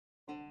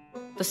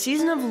The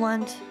season of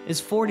Lent is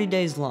 40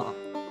 days long,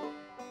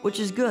 which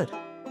is good,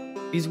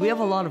 because we have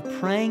a lot of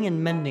praying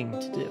and mending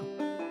to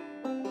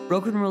do.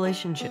 Broken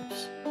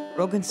relationships,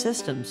 broken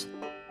systems,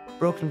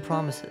 broken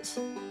promises.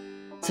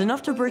 It's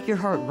enough to break your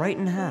heart right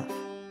in half.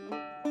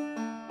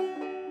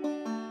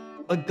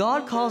 But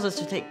God calls us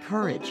to take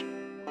courage,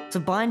 to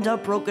bind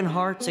up broken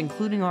hearts,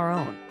 including our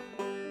own.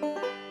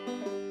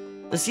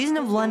 The season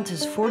of Lent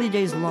is 40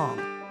 days long,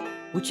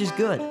 which is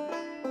good.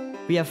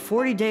 We have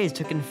 40 days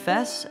to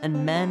confess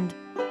and mend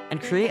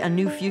and create a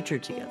new future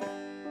together.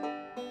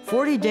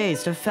 40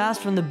 days to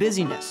fast from the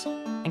busyness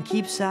and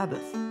keep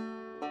Sabbath.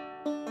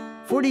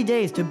 40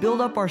 days to build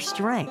up our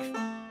strength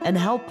and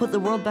help put the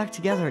world back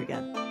together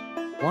again,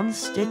 one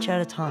stitch at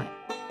a time.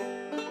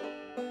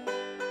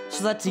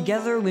 So that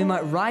together we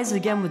might rise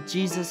again with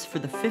Jesus for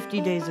the 50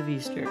 days of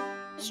Easter,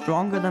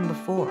 stronger than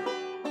before,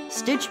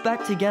 stitched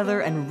back together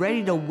and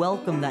ready to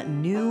welcome that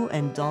new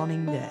and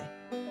dawning day.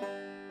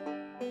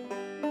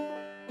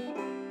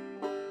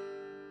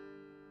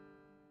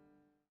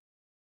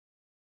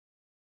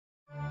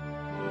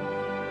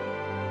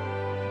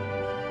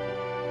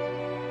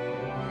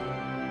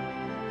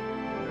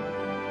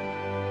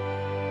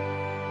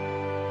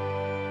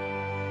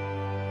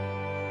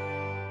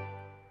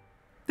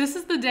 This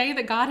is the day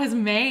that God has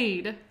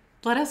made.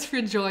 Let us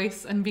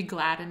rejoice and be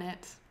glad in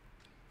it.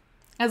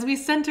 As we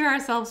center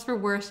ourselves for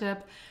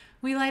worship,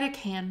 we light a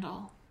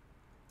candle.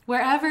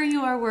 Wherever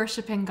you are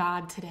worshiping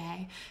God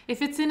today, if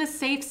it's in a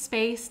safe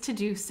space to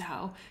do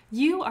so,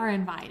 you are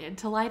invited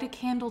to light a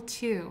candle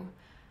too,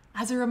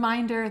 as a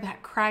reminder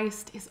that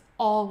Christ is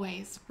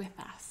always with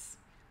us.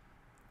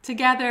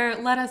 Together,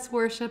 let us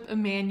worship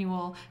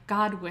Emmanuel,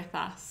 God with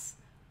us.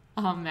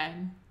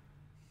 Amen.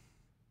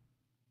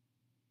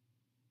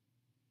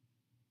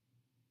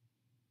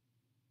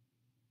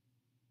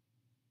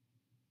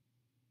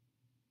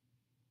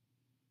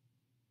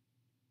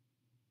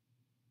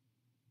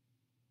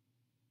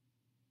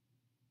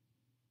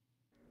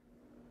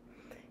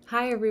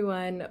 Hi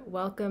everyone,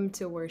 welcome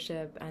to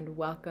worship and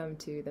welcome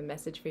to the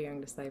Message for Young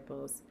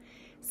Disciples.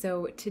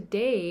 So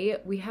today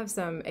we have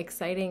some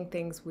exciting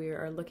things we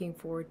are looking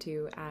forward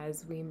to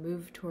as we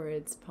move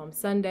towards Palm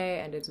Sunday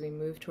and as we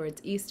move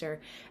towards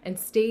Easter. And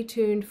stay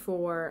tuned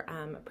for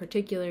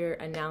particular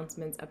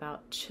announcements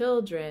about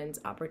children's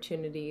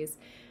opportunities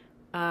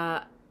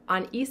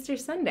on Easter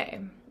Sunday.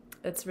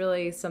 That's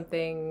really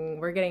something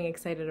we're getting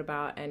excited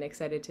about and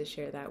excited to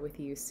share that with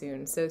you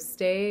soon. So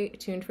stay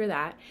tuned for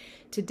that.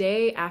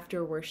 Today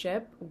after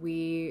worship,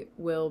 we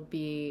will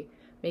be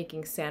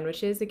making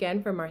sandwiches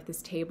again for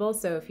Martha's Table.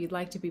 So if you'd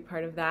like to be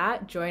part of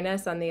that, join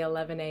us on the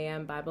 11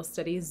 a.m. Bible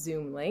study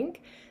Zoom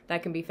link.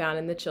 That can be found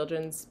in the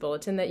children's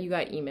bulletin that you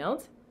got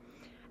emailed.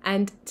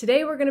 And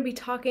today we're going to be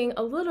talking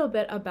a little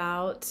bit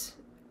about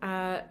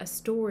a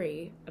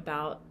story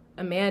about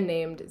a man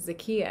named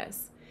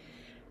Zacchaeus.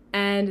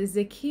 And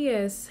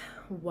Zacchaeus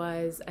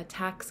was a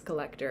tax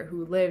collector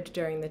who lived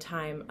during the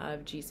time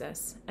of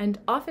Jesus. And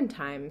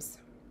oftentimes,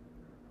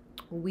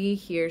 we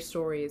hear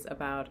stories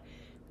about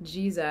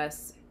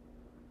Jesus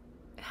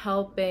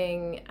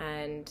helping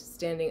and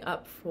standing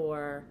up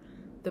for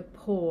the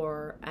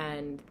poor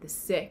and the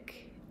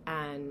sick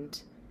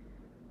and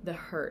the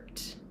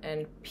hurt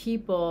and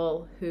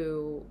people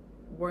who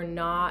were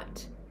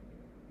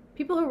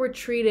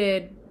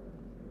treated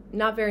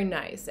not very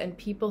nice, and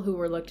people who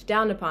were looked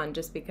down upon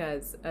just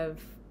because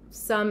of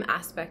some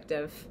aspect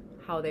of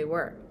how they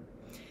were.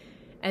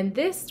 And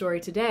this story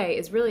today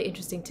is really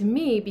interesting to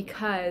me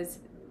because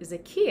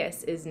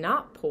Zacchaeus is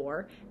not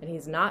poor and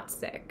he's not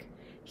sick.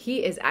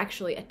 He is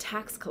actually a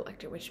tax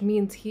collector, which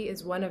means he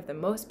is one of the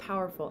most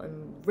powerful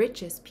and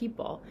richest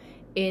people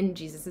in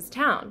Jesus's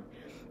town.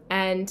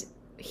 And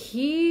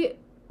he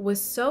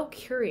was so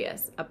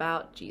curious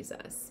about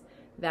Jesus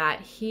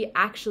that he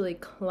actually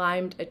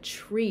climbed a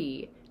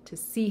tree to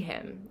see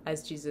him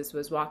as Jesus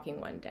was walking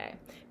one day,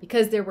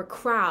 because there were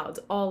crowds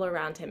all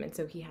around him, and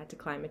so he had to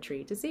climb a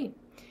tree to see.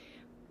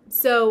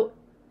 So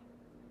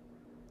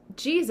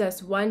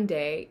Jesus one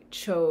day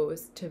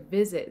chose to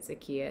visit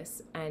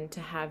Zacchaeus and to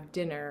have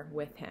dinner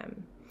with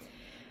him.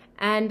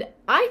 And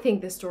I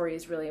think this story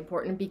is really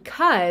important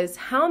because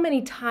how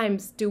many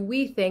times do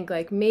we think,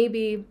 like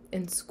maybe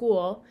in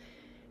school,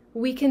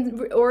 we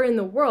can, or in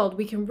the world,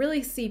 we can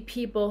really see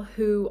people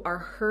who are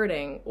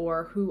hurting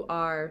or who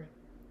are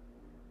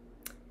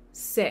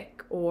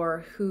sick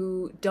or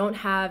who don't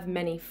have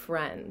many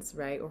friends,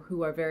 right? Or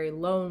who are very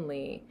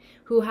lonely,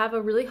 who have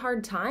a really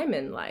hard time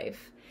in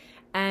life.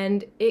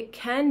 And it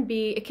can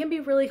be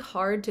really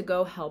hard to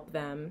go help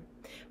them,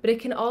 but it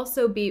can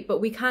also be, but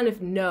we kind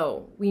of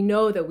know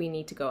that we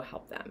need to go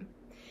help them.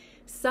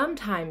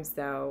 Sometimes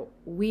though,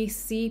 we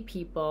see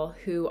people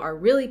who are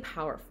really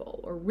powerful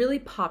or really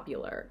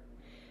popular,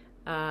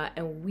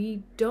 and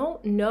we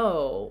don't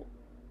know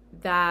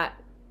that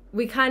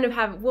we kind of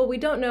have, we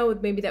don't know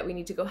maybe that we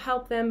need to go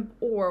help them,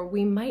 or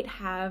we might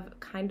have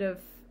kind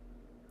of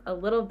a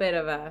little bit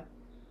of a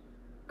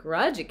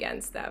grudge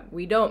against them.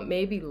 We don't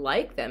maybe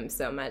like them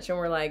so much, and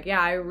we're like,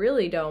 yeah, I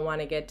really don't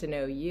want to get to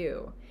know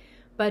you.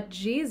 But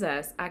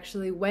Jesus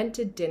actually went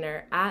to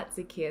dinner at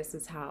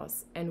Zacchaeus'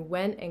 house and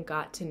went and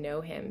got to know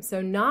him.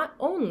 So not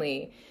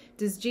only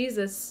does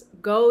Jesus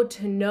go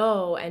to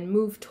know and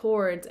move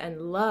towards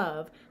and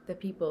love the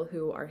people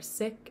who are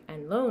sick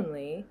and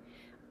lonely,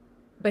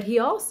 but he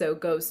also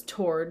goes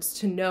towards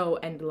to know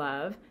and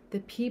love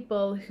the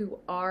people who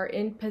are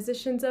in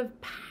positions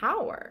of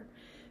power.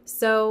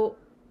 So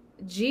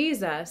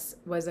Jesus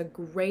was a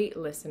great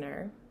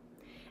listener,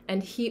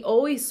 and he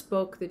always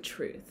spoke the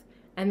truth.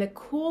 And the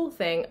cool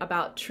thing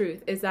about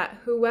truth is that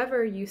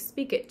whoever you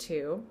speak it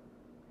to,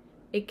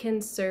 it can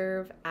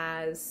serve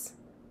as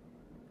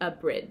a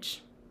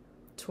bridge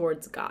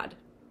towards God.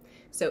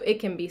 So it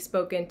can be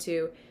spoken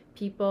to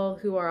people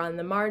who are on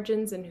the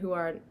margins and who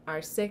are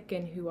sick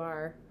and who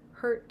are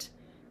hurt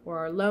or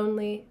are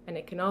lonely. And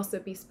it can also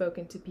be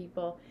spoken to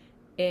people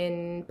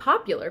in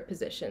popular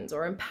positions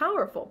or in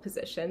powerful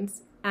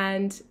positions.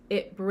 And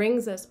it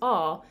brings us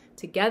all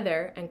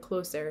together and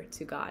closer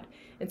to God.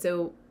 And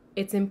so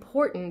it's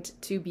important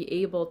to be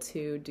able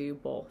to do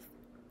both.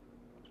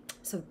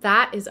 So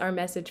that is our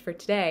message for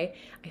today.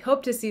 I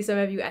hope to see some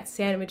of you at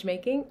sandwich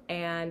making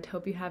and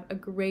hope you have a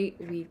great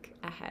week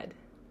ahead.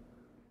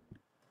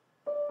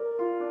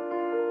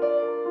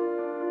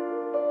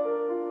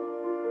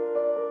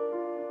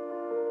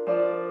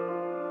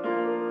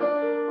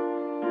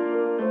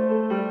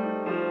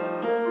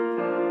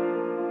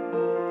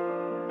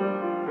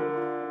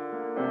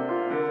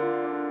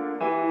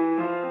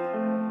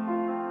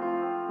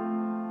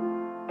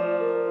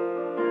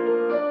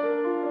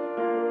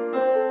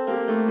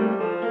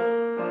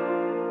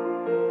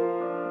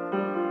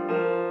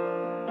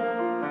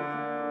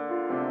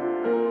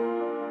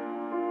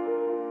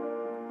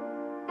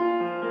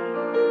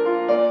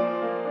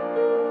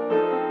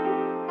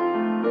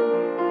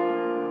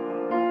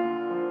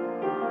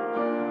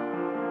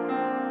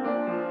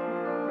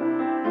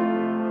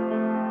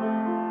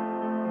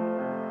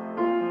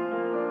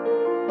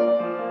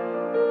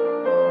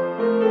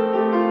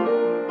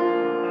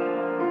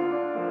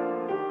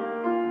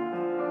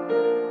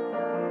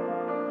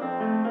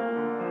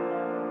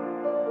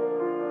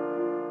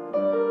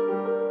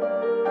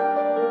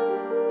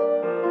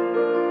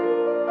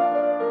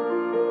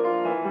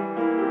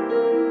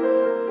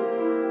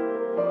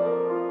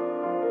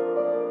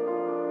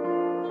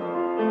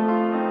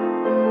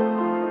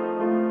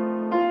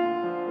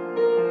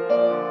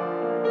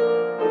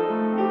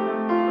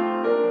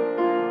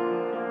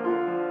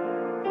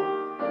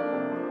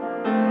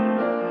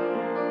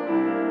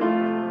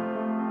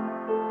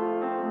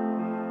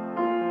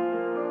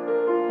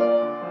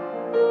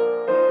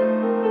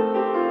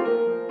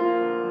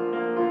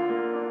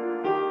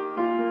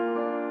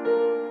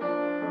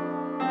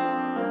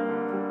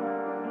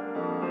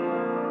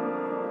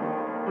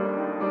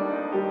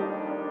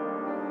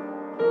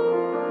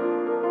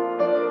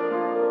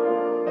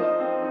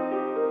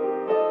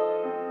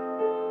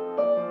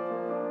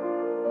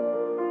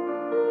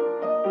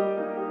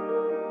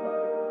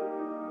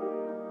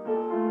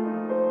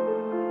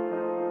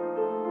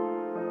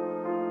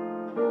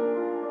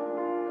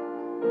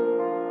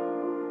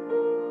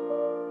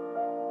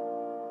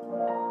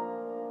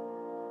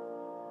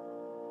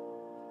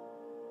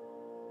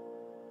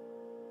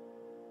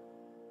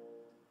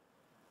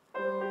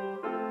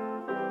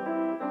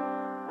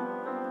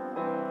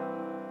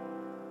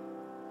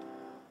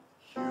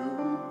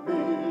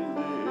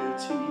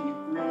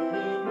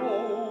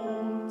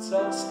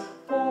 Us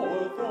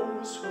for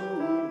those who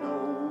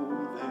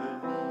know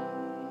their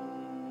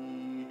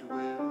need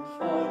will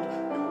find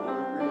your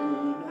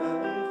rain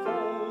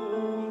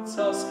enfolds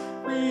us,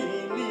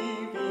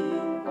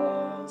 relieving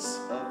us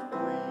of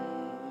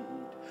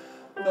greed.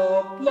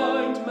 The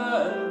blind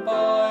man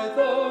by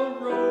the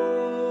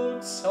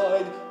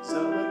roadside,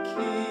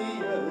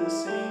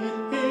 Zacchaeus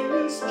in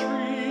his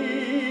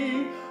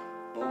tree,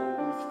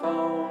 both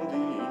found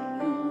in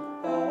you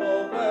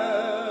are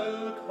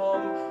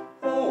welcome.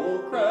 Oh,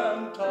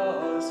 grant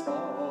us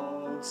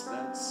hearts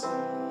that see.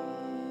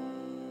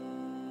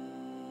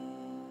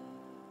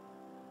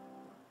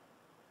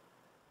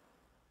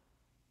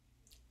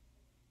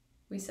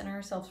 We center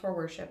ourselves for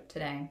worship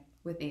today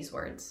with these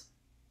words.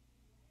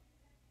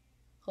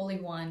 Holy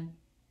One,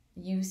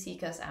 you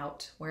seek us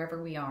out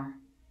wherever we are,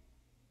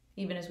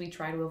 even as we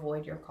try to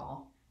avoid your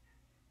call.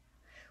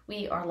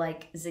 We are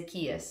like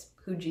Zacchaeus,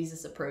 who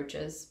Jesus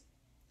approaches.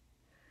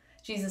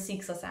 Jesus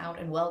seeks us out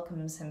and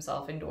welcomes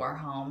himself into our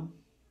home,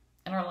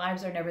 and our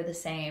lives are never the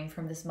same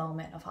from this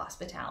moment of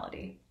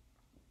hospitality.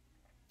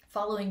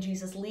 Following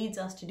Jesus leads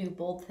us to do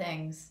bold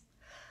things,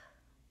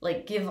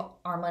 like give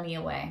our money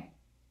away.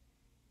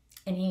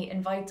 And he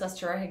invites us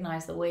to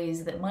recognize the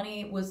ways that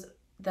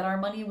our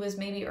money was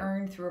maybe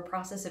earned through a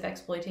process of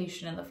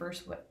exploitation in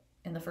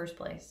the first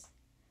place.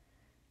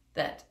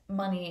 That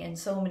money in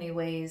so many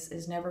ways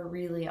is never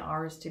really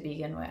ours to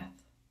begin with.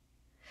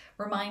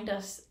 Remind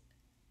us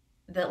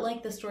that,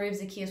 like the story of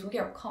Zacchaeus, we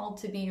are called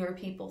to be your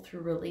people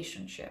through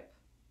relationship.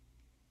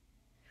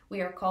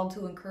 We are called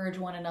to encourage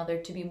one another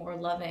to be more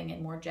loving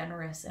and more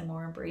generous and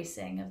more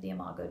embracing of the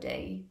Imago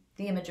Dei,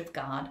 the image of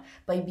God,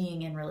 by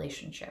being in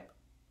relationship.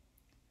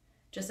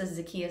 Just as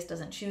Zacchaeus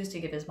doesn't choose to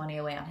give his money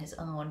away on his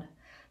own,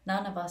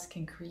 none of us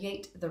can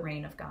create the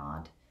reign of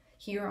God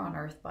here on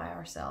earth by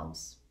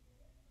ourselves.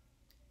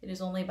 It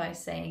is only by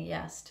saying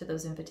yes to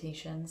those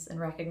invitations and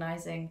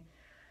recognizing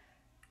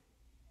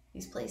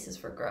these places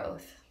for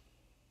growth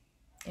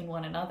in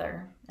one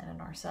another and in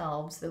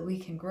ourselves that we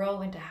can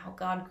grow into how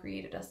God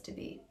created us to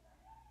be.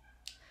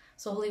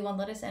 So, Holy One,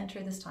 let us enter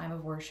this time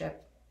of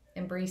worship,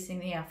 embracing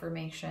the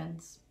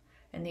affirmations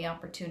and the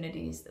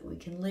opportunities that we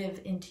can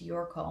live into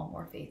your call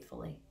more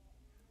faithfully.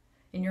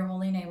 In your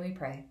holy name we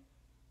pray.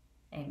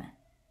 Amen.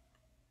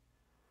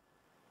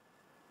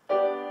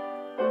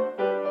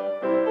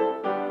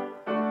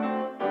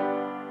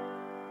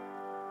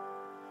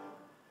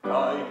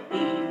 Guide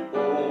me,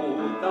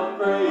 O thou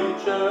great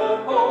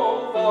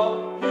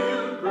Jehovah,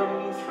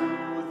 pilgrim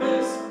through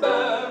this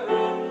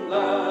barren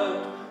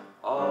land.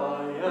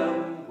 I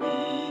am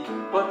weak,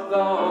 but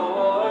thou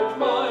art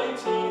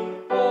mighty.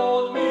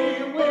 Hold me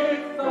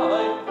with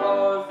thy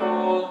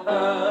powerful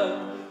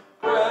hand.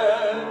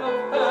 Bread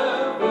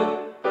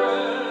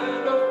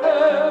of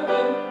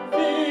heaven,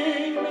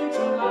 feed me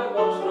till I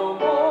want no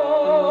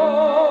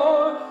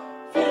more.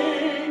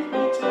 Feed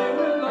me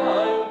till I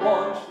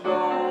want no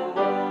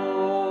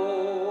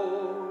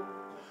more.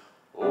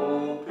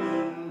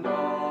 Open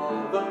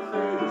now the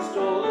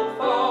crystal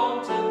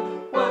fountain,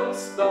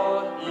 whence the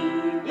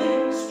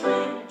healing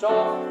stream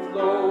doth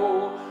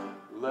flow.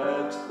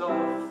 Let the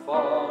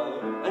fire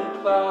and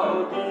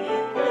cloudy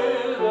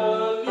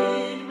pillar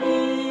lead me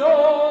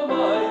all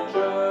my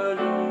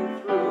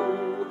journey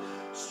through.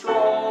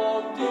 Strong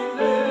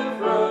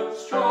deliverer,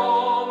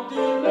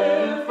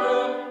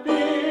 be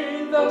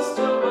thou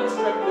still my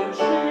strength and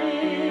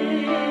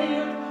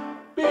shield.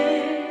 Be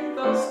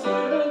thou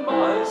still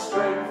my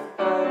strength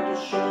and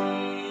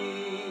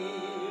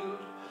shield.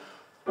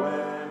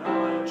 When I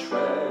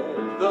tread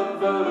the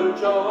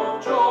verge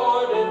of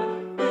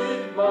Jordan,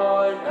 bid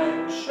my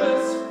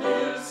anxious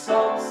fears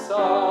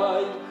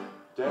subside.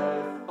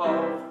 Death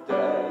of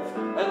death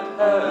and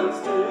hell's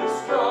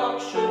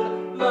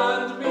destruction,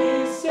 land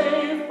me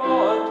safe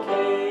on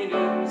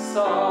Canaan's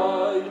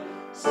side.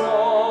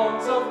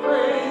 Songs of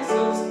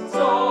praises,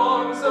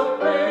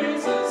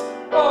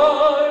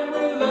 I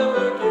will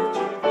ever give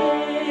to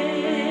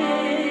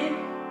thee.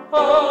 I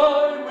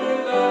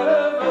will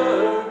ever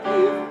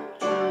give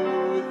to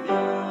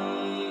thee.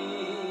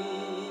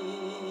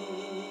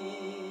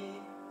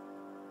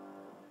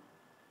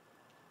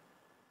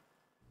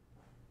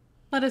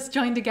 Let us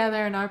join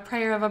together in our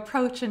prayer of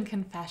approach and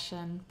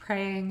confession,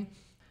 praying,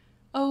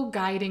 O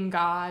guiding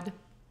God,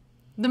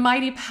 the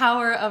mighty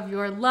power of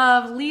your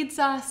love leads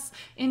us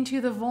into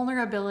the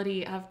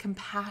vulnerability of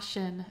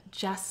compassion,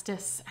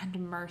 justice,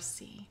 and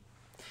mercy.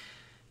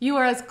 You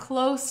are as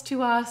close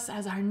to us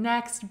as our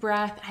next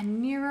breath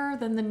and nearer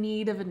than the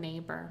need of a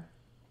neighbor.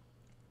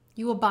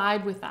 You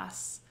abide with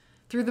us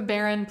through the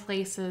barren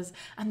places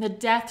and the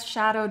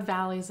death-shadowed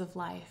valleys of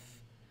life.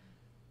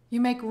 You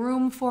make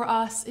room for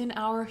us in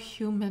our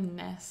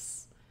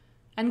humanness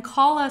and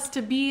call us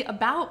to be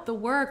about the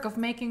work of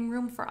making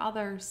room for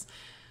others.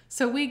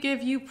 So we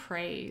give you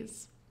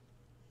praise.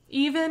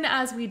 Even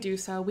as we do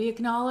so, we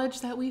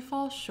acknowledge that we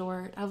fall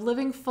short of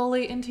living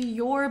fully into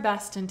your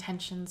best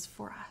intentions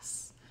for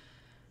us.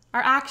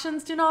 Our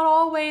actions do not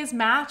always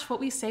match what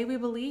we say we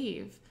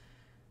believe.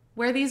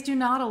 Where these do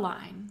not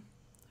align,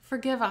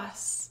 forgive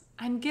us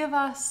and give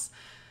us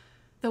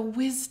the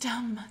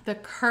wisdom, the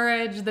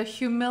courage, the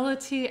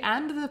humility,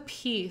 and the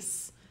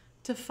peace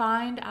to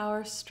find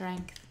our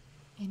strength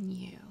in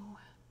you.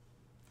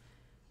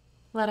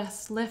 Let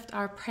us lift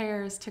our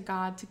prayers to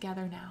God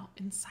together now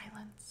in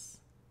silence.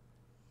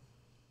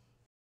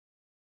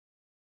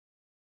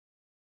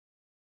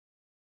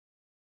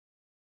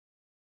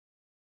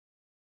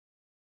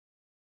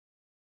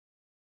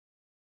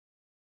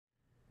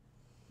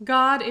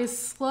 God is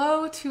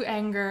slow to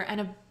anger and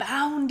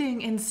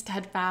abounding in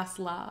steadfast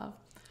love.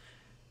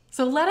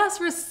 So let us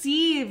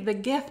receive the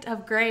gift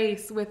of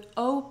grace with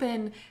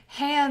open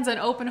hands and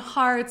open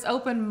hearts,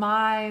 open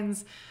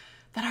minds,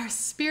 that our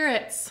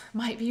spirits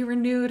might be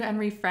renewed and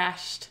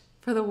refreshed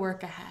for the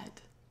work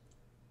ahead.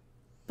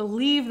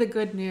 Believe the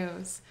good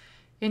news.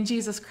 In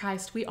Jesus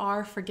Christ, we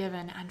are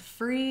forgiven and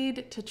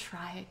freed to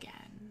try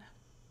again.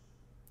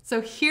 So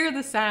hear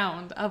the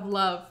sound of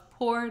love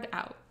poured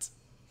out.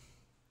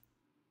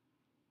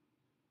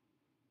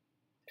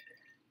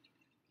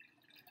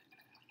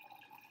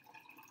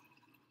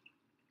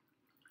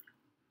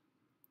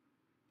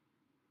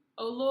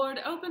 O Lord,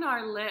 open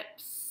our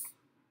lips.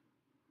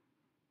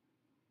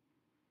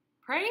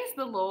 Praise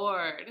the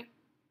Lord.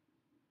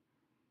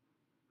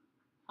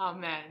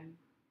 Amen.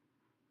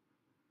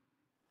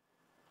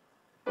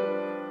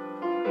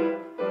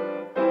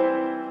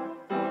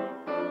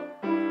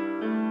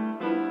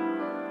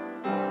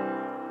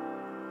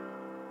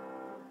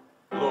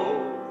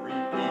 Glory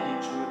be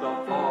to the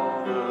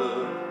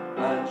Father,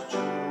 and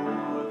to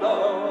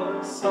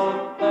the Son,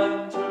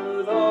 and to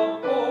the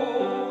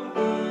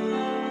Holy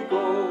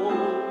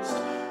Ghost,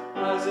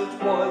 as it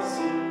was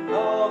in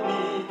the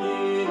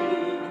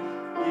beginning,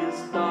 is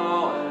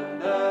now,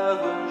 and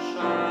ever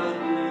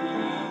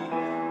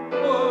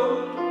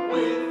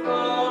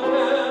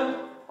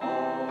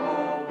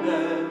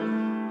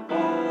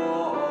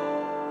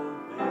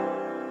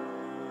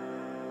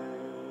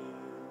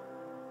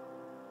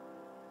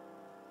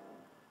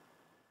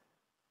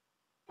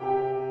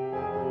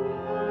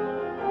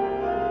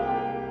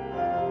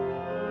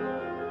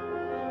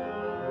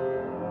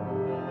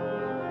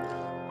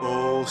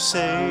O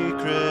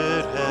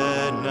sacred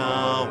head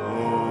now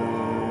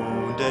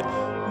wounded,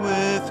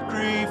 with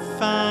grief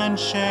and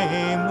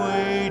shame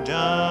weighed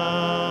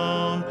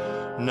down,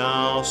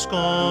 now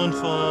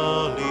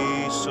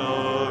scornfully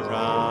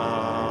surrounded,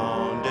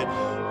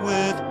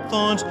 with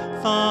thorns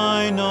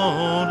thine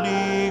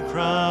only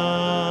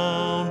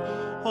crown.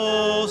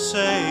 O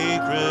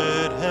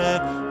sacred head,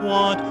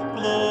 what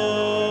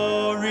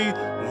glory,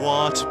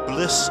 what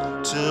bliss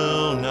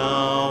till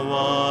now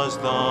was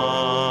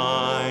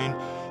thine,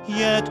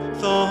 yet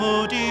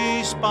though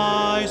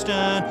despised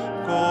and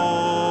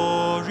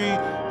gory,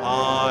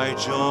 I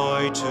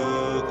joy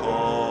to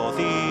call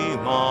thee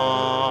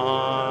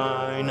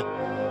mine.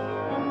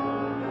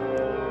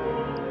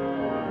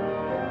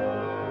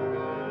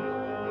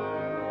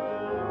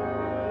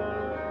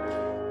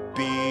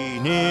 Be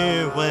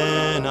near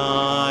when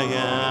I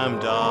am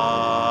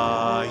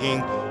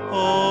dying,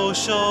 oh,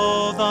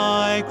 show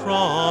thy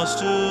cross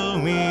to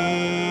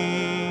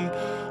me,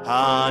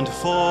 and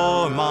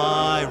for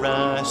my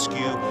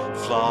rescue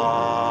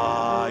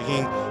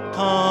flying,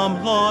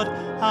 come, Lord,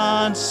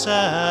 and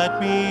set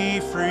me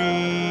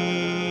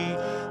free.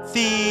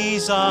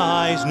 These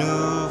eyes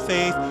new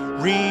faith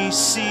receiving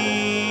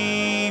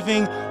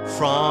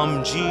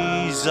from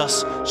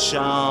Jesus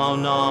shall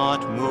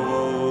not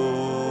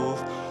move,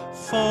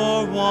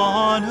 for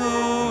one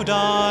who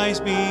dies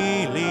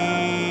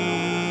believing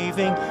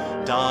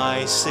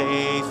die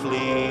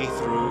safely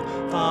through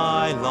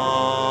thy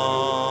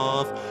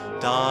love,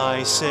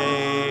 die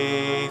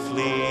safely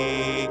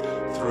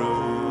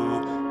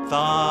through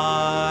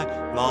thy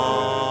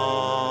love.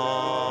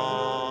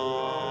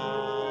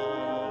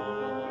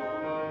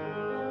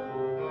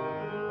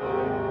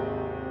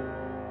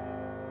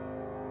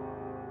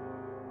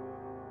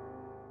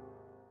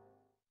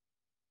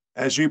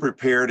 As you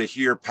prepare to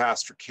hear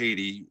Pastor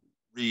Katie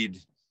read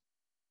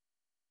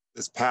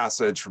this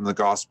passage from the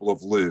Gospel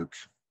of Luke,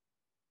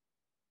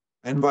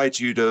 I invite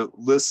you to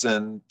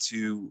listen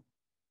to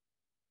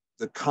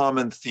the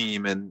common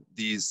theme in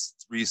these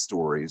three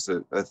stories,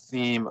 a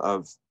theme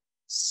of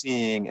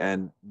seeing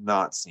and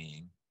not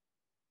seeing.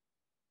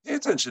 Pay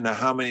attention to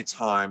how many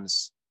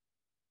times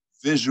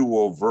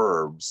visual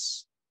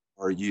verbs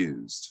are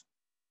used.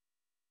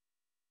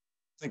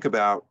 Think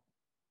about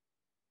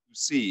who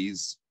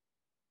sees,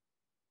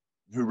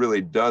 who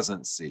really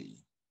doesn't see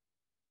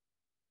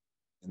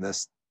in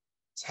this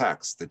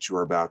text that you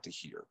are about to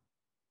hear.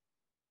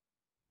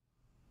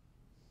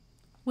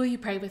 Will you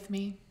pray with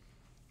me?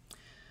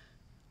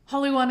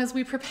 Holy One, as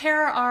we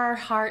prepare our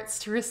hearts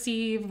to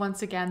receive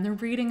once again the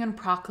reading and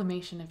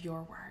proclamation of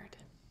your word,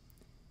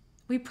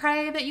 we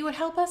pray that you would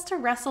help us to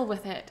wrestle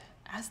with it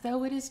as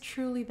though it is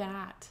truly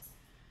that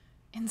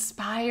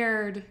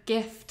inspired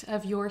gift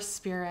of your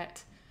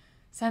Spirit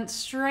sent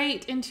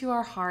straight into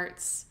our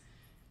hearts,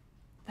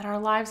 that our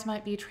lives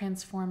might be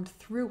transformed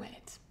through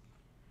it.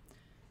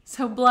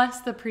 So bless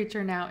the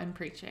preacher now in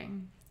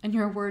preaching, and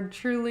your word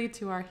truly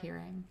to our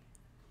hearing.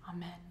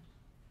 Amen.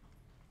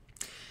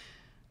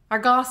 Our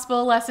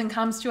gospel lesson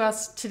comes to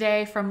us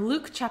today from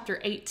Luke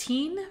chapter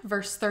 18,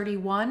 verse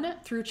 31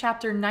 through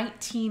chapter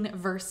 19,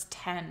 verse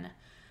 10.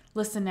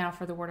 Listen now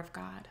for the word of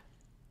God.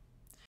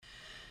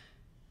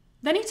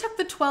 Then he took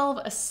the 12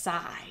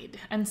 aside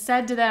and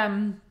said to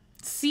them,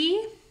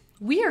 "See,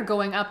 we are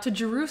going up to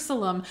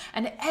Jerusalem,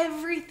 and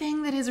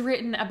everything that is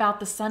written about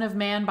the Son of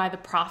Man by the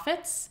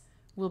prophets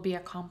will be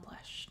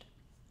accomplished.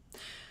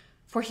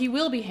 For he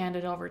will be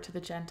handed over to the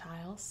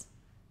Gentiles,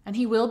 and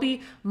he will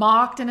be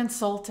mocked and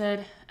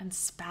insulted and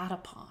spat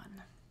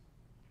upon.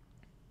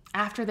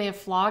 After they have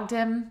flogged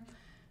him,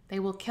 they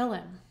will kill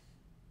him,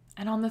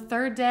 and on the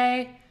third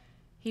day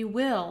he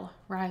will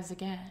rise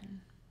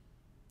again."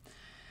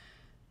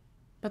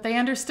 But they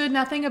understood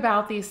nothing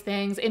about these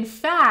things. In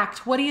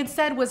fact, what he had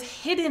said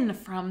was hidden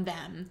from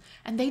them,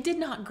 and they did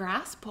not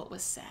grasp what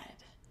was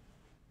said.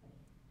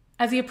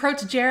 As he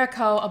approached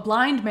Jericho, a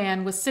blind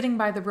man was sitting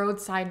by the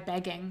roadside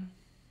begging.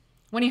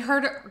 When he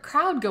heard a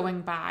crowd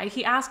going by,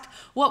 he asked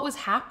what was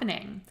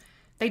happening.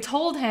 They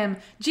told him,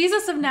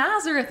 "Jesus of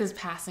Nazareth is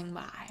passing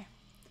by."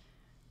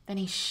 Then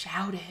he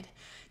shouted,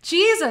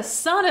 "Jesus,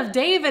 Son of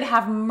David,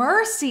 have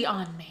mercy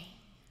on me."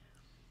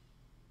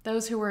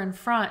 Those who were in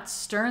front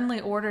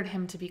sternly ordered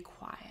him to be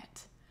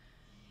quiet.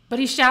 But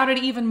he shouted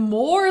even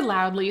more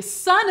loudly,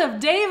 "Son of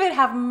David,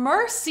 have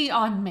mercy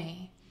on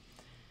me."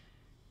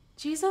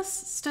 Jesus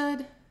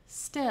stood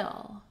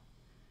still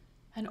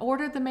and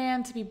ordered the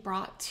man to be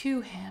brought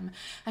to him.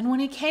 And when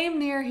he came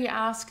near, he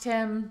asked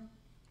him,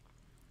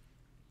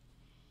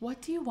 "What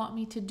do you want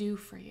me to do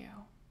for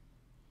you?"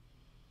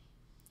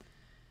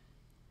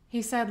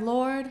 He said,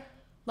 "Lord,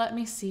 let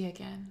me see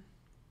again."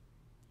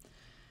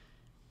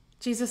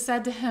 Jesus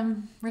said to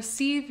him,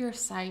 "Receive your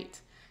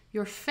sight.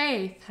 Your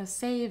faith has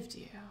saved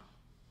you."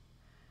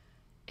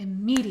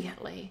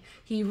 Immediately,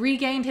 he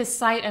regained his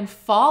sight and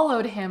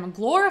followed him,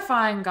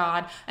 glorifying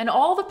God. And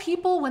all the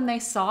people, when they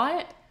saw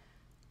it,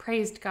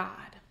 praised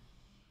God.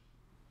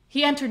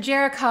 He entered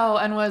Jericho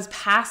and was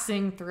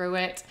passing through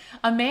it.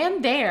 A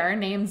man there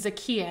named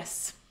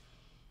Zacchaeus.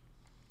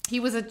 He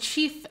was a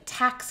chief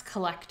tax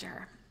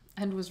collector,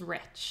 and was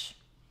rich.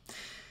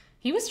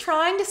 He was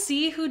trying to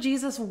see who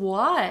Jesus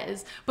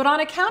was, but on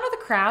account of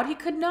the crowd, he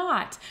could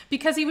not,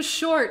 because he was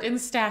short in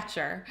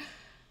stature.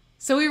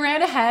 So he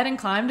ran ahead and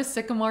climbed a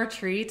sycamore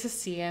tree to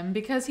see him,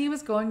 because he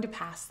was going to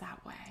pass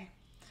that way.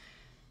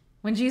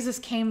 When Jesus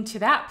came to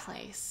that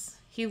place,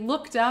 he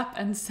looked up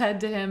and said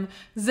to him,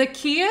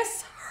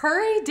 "Zacchaeus,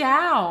 hurry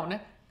down,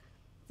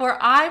 for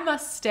I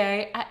must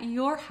stay at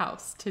your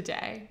house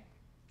today."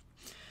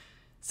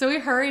 So he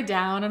hurried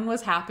down and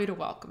was happy to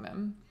welcome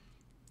him.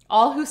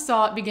 All who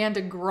saw it began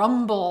to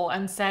grumble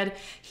and said,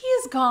 "He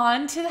is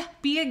gone to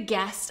be a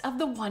guest of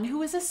the one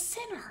who is a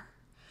sinner."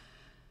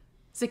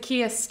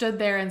 Zacchaeus stood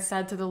there and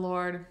said to the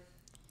Lord,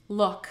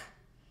 "Look,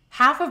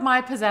 half of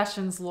my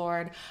possessions,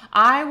 Lord,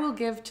 I will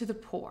give to the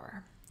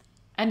poor.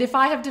 And if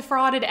I have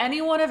defrauded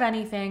anyone of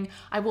anything,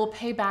 I will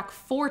pay back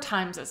 4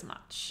 times as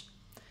much."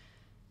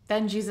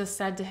 Then Jesus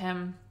said to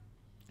him,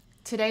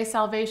 "Today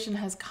salvation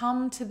has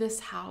come to this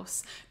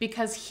house,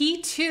 because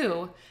he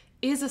too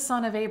is a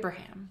son of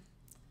Abraham.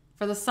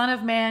 For the Son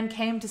of Man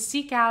came to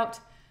seek out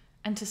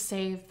and to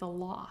save the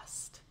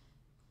lost."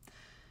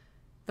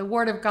 The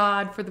word of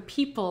God for the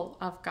people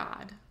of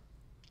God.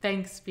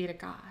 Thanks be to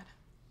God.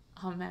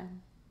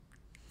 Amen.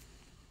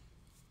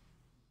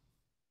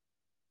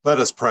 Let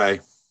us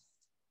pray.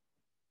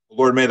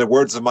 Lord, may the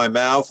words of my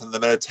mouth and the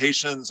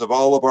meditations of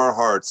all of our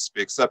hearts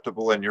be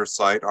acceptable in your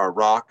sight, our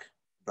rock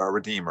and our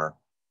redeemer.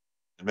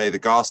 And may the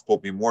gospel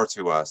be more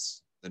to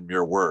us than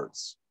mere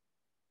words.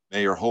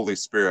 May your Holy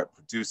Spirit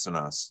produce in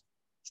us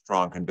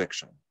strong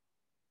conviction.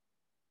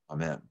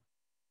 Amen.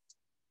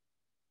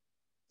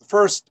 The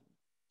first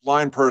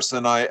blind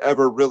person I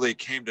ever really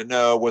came to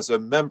know was a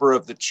member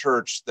of the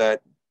church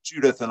that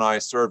Judith and I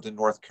served in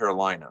North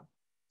Carolina.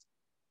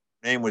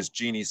 Her name was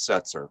Jeannie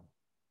Setzer.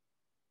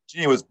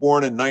 Jeannie was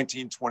born in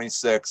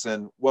 1926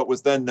 in what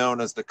was then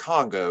known as the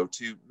Congo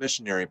to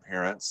missionary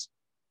parents.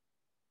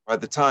 By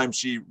the time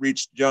she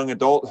reached young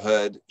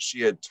adulthood,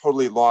 she had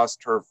totally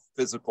lost her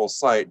physical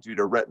sight due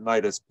to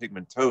retinitis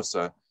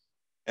pigmentosa,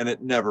 and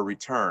it never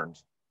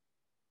returned.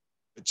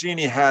 But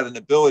Jeannie had an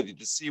ability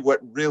to see what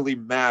really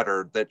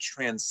mattered that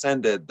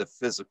transcended the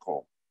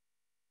physical.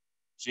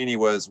 Jeannie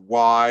was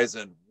wise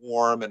and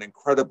warm and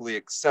incredibly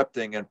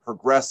accepting and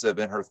progressive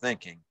in her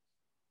thinking.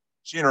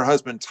 She and her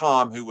husband,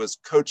 Tom, who was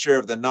co-chair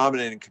of the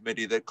nominating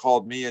committee that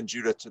called me and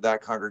Judith to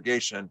that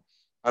congregation,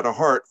 had a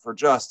heart for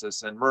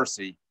justice and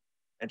mercy,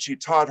 and she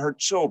taught her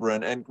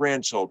children and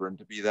grandchildren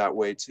to be that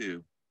way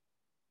too.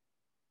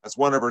 As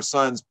one of her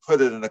sons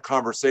put it in a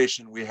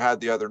conversation we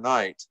had the other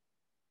night,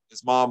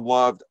 his mom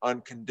loved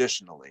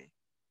unconditionally,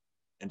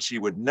 and she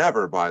would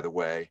never, by the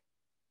way,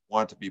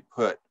 want to be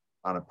put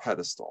on a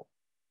pedestal.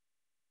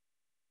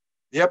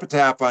 The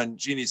epitaph on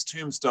Jeannie's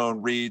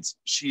tombstone reads,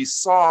 "She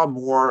saw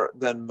more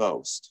than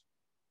most."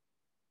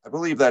 I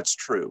believe that's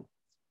true.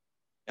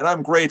 And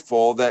I'm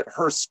grateful that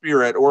her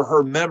spirit or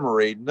her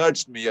memory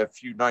nudged me a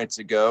few nights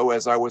ago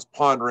as I was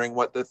pondering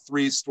what the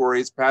 3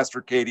 stories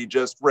Pastor Katie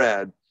just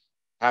read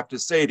have to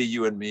say to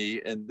you and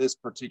me in this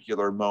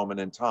particular moment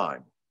in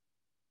time.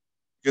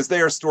 Because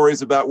they are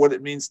stories about what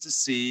it means to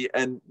see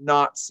and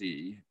not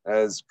see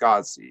as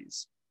God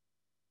sees.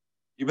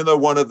 Even though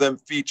one of them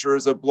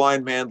features a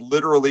blind man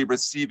literally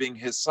receiving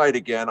his sight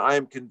again, I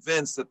am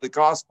convinced that the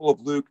Gospel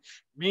of Luke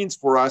means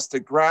for us to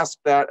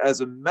grasp that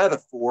as a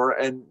metaphor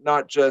and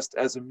not just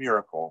as a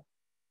miracle.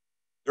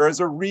 There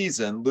is a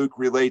reason Luke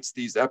relates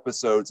these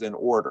episodes in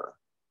order.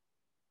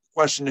 The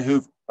question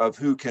of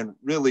who can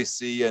really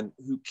see and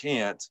who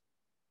can't,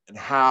 and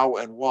how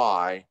and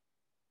why,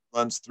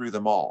 runs through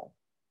them all.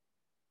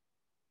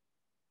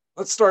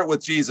 Let's start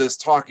with Jesus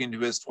talking to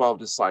his 12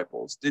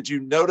 disciples. Did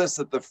you notice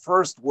that the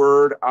first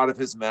word out of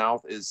his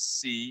mouth is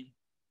see?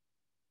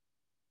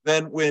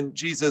 Then when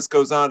Jesus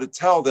goes on to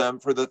tell them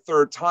for the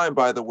 3rd time,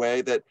 by the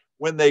way, that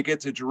when they get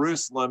to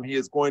Jerusalem, he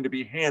is going to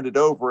be handed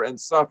over and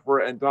suffer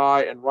and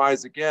die and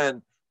rise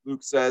again,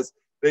 Luke says,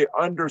 they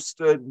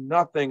understood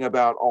nothing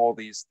about all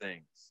these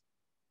things.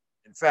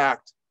 In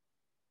fact,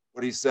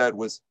 what he said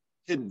was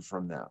hidden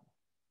from them.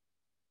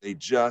 They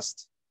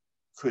just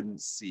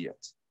couldn't see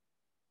it.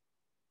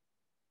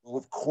 Well,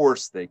 of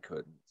course they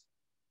couldn't.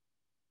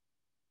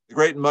 The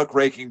great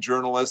muckraking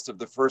journalist of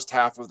the first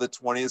half of the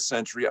 20th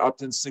century,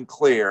 Upton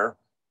Sinclair,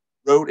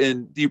 wrote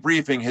in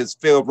debriefing his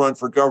failed run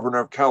for governor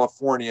of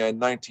California in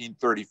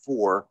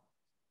 1934,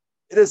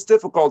 "It is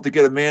difficult to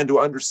get a man to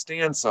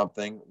understand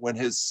something when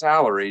his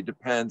salary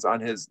depends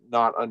on his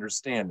not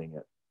understanding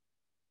it."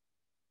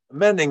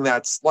 Amending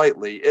that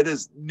slightly, it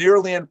is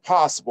nearly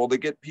impossible to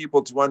get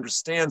people to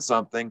understand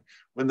something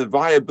when the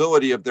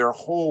viability of their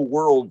whole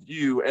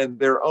worldview and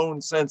their own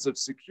sense of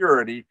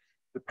security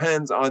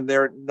depends on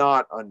their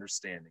not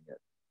understanding it.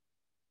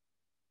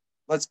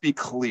 Let's be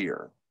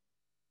clear.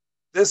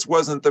 This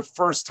wasn't the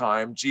first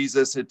time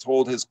Jesus had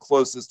told his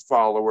closest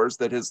followers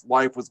that his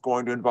life was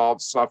going to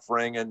involve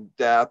suffering and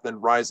death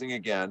and rising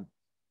again,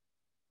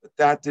 but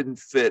that didn't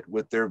fit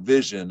with their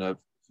vision of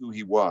who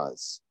he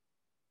was.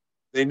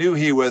 They knew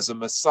he was a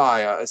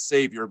Messiah, a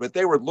savior, but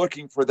they were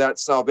looking for that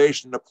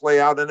salvation to play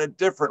out in a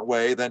different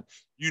way than,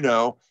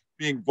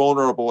 being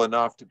vulnerable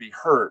enough to be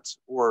hurt,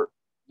 or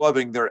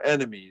loving their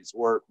enemies,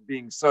 or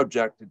being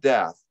subject to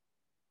death.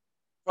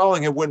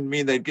 Following him wouldn't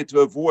mean they'd get to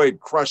avoid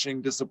crushing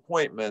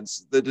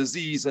disappointments, the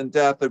disease and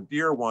death of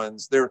dear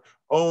ones, their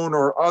own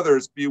or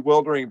others'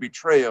 bewildering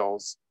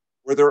betrayals,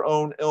 or their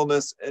own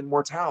illness and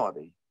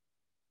mortality.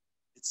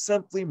 It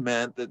simply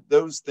meant that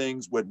those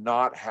things would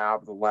not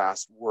have the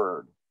last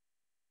word.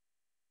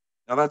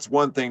 Now, that's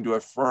one thing to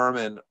affirm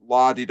in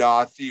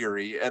la-di-da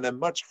theory, and a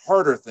much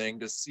harder thing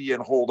to see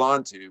and hold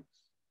on to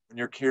when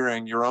you're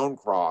carrying your own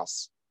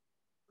cross,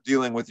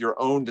 dealing with your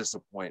own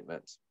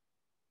disappointment,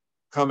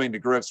 coming to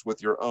grips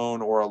with your own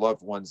or a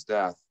loved one's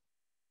death.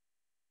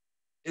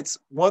 It's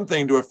one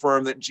thing to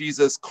affirm that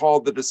Jesus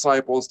called the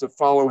disciples to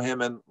follow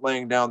him in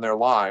laying down their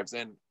lives,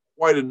 and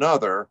quite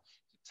another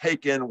to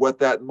take in what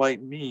that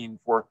might mean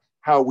for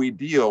how we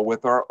deal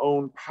with our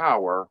own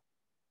power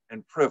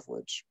and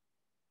privilege.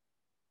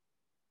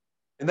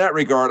 In that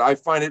regard, I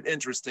find it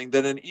interesting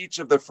that in each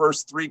of the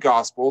first three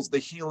Gospels, the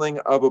healing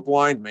of a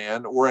blind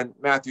man, or in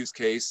Matthew's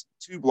case,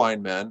 2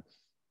 blind men,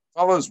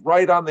 follows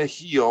right on the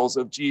heels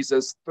of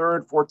Jesus'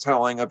 third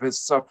foretelling of his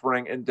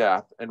suffering and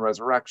death and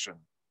resurrection.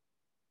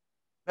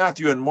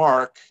 Matthew and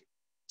Mark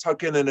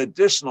tuck in an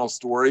additional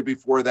story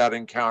before that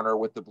encounter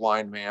with the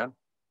blind man,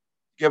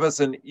 give us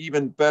an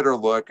even better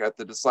look at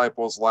the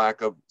disciples'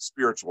 lack of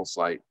spiritual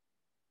sight.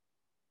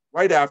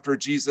 Right after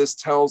Jesus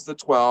tells the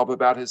 12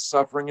 about his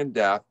suffering and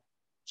death,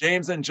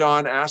 James and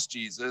John ask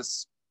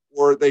Jesus,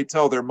 or they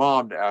tell their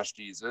mom to ask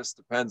Jesus,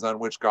 depends on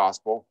which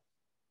gospel,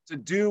 to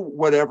do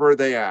whatever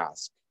they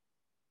ask.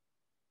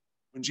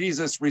 When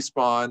Jesus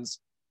responds,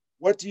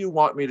 "What do you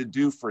want me to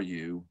do for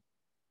you?"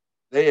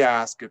 they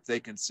ask if they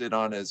can sit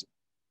on his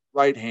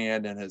right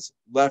hand and his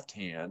left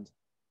hand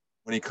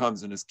when he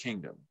comes in his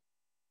kingdom.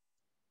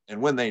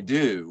 And when they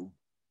do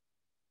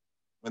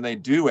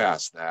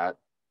ask that,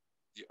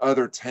 the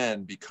other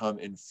 10 become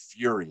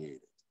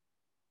infuriated.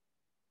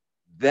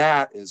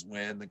 That is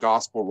when the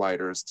gospel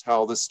writers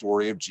tell the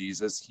story of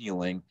Jesus'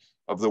 healing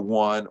of the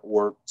 1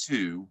 or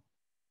 2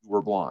 who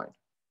were blind.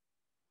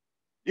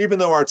 Even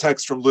though our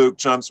text from Luke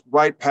jumps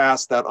right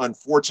past that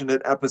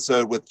unfortunate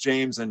episode with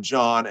James and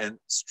John and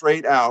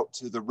straight out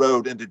to the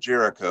road into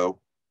Jericho,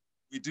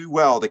 we do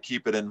well to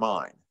keep it in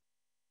mind.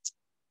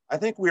 I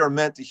think we are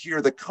meant to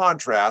hear the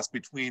contrast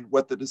between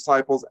what the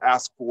disciples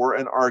ask for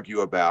and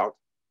argue about,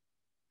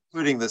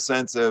 including the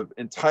sense of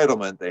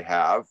entitlement they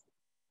have.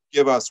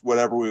 Give us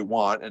whatever we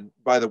want. And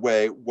by the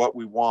way, what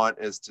we want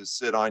is to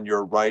sit on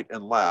your right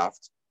and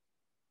left.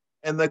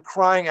 And the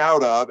crying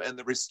out of and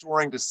the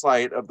restoring to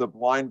sight of the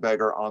blind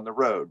beggar on the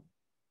road.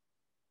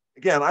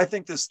 Again, I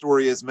think this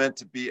story is meant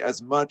to be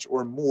as much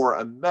or more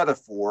a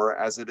metaphor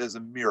as it is a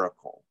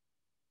miracle.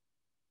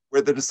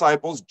 Where the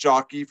disciples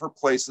jockey for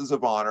places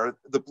of honor,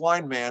 the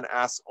blind man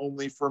asks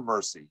only for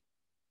mercy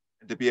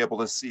and to be able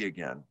to see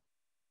again.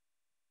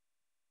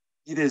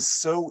 It is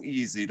so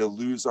easy to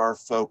lose our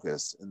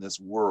focus in this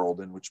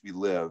world in which we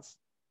live.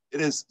 It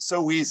is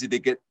so easy to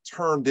get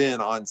turned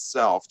in on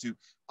self, to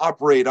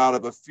operate out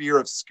of a fear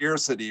of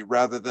scarcity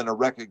rather than a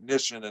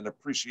recognition and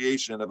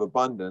appreciation of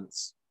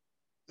abundance,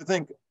 to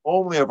think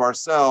only of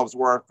ourselves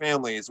or our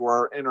families or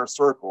our inner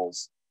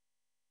circles,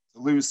 to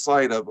lose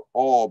sight of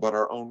all but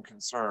our own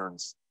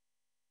concerns.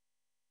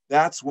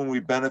 That's when we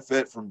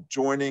benefit from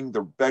joining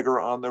the beggar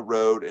on the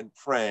road and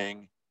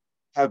praying,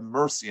 "Have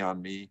mercy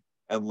on me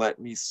and let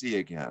me see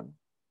again.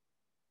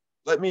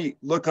 Let me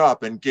look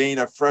up and gain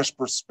a fresh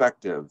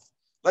perspective.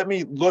 Let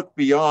me look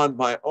beyond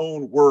my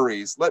own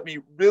worries. Let me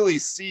really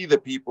see the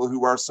people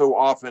who are so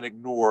often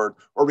ignored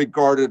or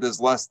regarded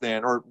as less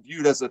than or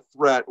viewed as a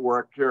threat or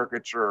a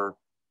caricature.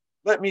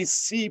 Let me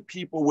see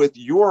people with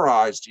your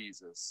eyes,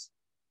 Jesus.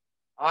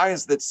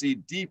 Eyes that see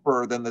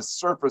deeper than the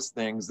surface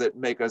things that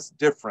make us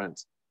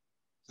different,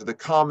 to the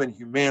common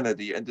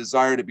humanity and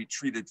desire to be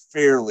treated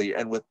fairly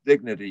and with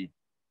dignity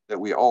that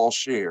we all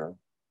share."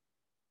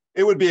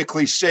 It would be a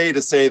cliche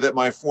to say that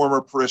my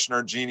former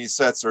parishioner, Jeannie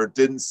Setzer,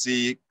 didn't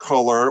see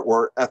color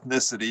or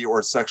ethnicity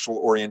or sexual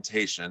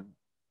orientation.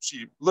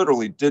 She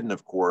literally didn't,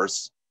 of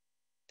course.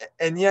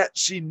 And yet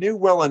she knew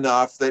well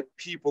enough that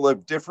people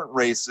of different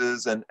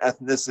races and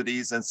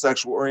ethnicities and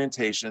sexual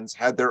orientations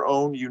had their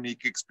own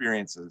unique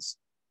experiences,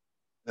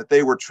 that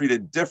they were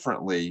treated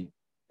differently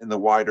in the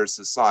wider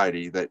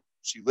society that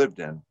she lived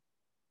in.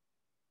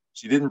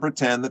 She didn't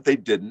pretend that they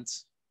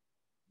didn't,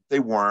 they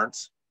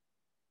weren't.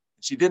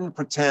 She didn't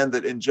pretend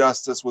that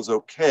injustice was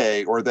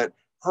okay or that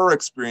her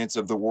experience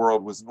of the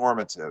world was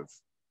normative.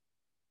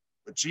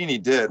 What Jeannie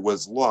did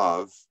was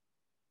love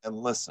and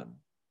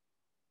listen.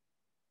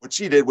 What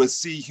she did was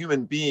see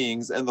human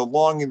beings and the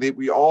longing that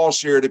we all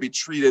share to be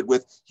treated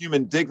with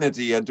human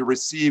dignity and to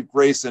receive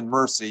grace and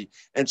mercy.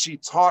 And she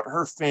taught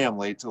her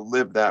family to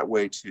live that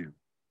way too.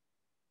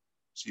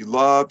 She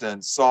loved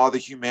and saw the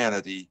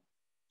humanity,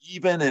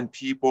 even in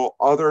people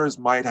others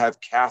might have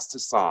cast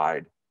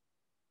aside,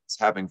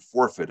 having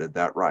forfeited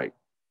that right.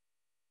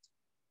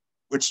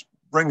 Which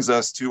brings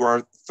us to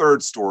our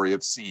third story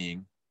of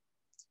seeing.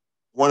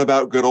 One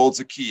about good old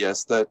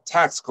Zacchaeus, the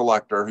tax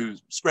collector who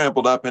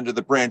scrambled up into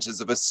the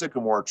branches of a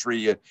sycamore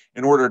tree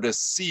in order to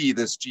see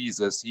this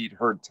Jesus he'd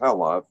heard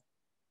tell of.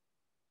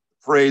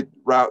 The parade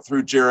route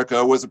through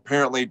Jericho was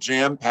apparently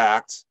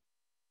jam-packed,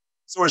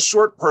 so a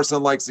short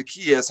person like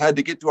Zacchaeus had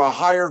to get to a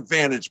higher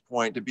vantage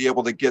point to be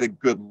able to get a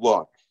good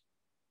look.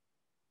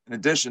 In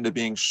addition to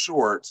being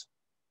short,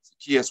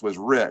 Zacchaeus was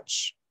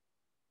rich.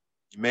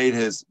 He made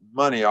his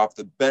money off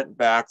the bent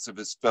backs of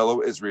his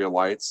fellow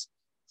Israelites,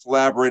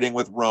 collaborating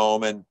with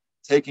Rome and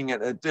taking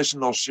an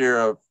additional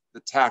share of the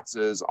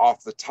taxes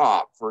off the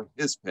top for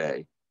his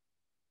pay,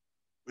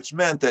 which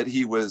meant that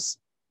he was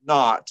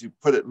not, to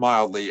put it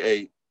mildly,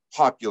 a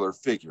popular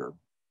figure.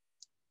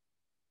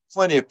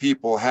 Plenty of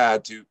people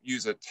had, to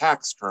use a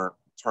tax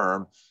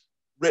term,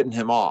 written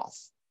him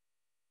off,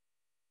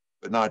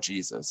 but not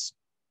Jesus.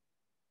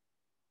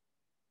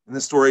 In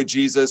the story,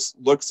 Jesus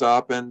looks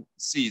up and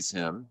sees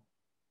him.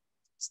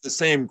 It's the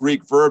same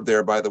Greek verb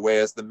there, by the way,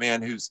 as the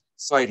man whose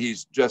sight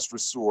he's just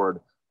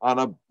restored,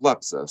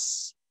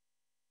 anablepsis,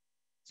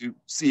 to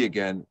see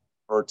again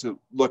or to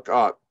look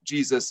up.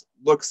 Jesus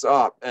looks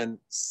up and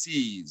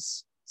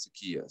sees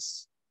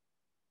Zacchaeus.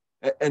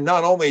 And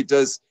not only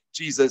does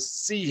Jesus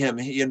see him,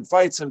 he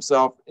invites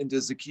himself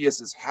into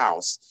Zacchaeus'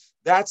 house.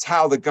 That's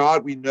how the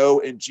God we know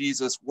in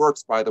Jesus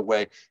works, by the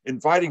way,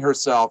 inviting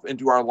herself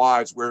into our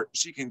lives where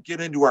she can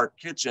get into our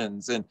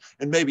kitchens and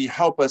maybe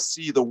help us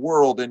see the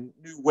world in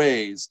new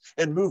ways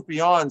and move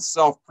beyond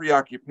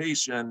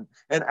self-preoccupation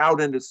and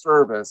out into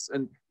service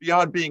and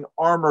beyond being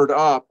armored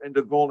up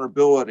into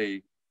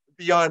vulnerability,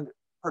 beyond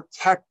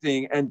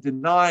protecting and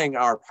denying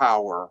our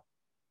power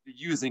to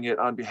using it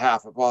on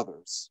behalf of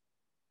others.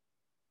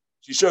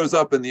 She shows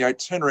up in the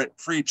itinerant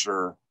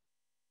preacher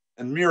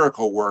and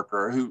miracle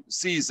worker who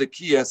sees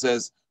Zacchaeus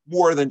as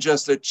more than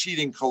just a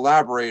cheating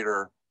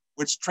collaborator,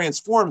 which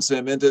transforms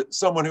him into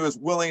someone who is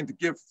willing to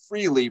give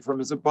freely from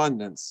his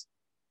abundance.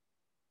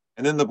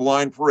 And in the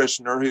blind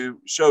parishioner who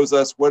shows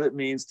us what it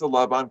means to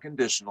love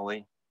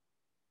unconditionally.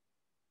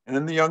 And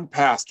in the young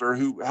pastor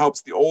who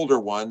helps the older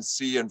ones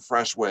see in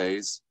fresh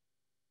ways.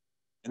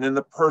 And in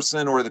the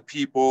person or the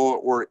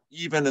people, or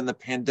even in the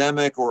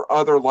pandemic or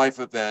other life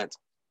event,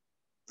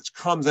 which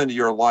comes into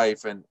your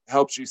life and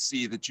helps you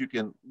see that you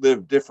can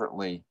live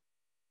differently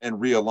and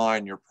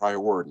realign your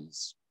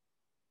priorities.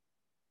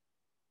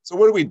 So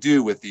what do we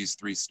do with these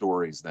three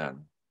stories then?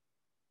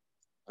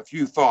 A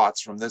few thoughts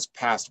from this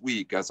past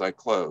week as I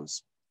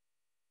close.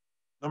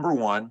 Number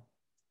one,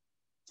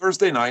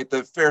 Thursday night,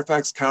 the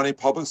Fairfax County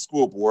Public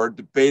School Board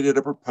debated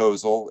a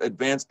proposal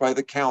advanced by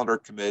the Calendar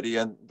Committee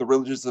and the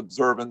Religious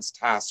Observance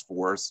Task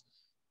Force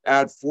to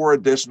add 4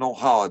 additional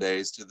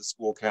holidays to the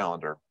school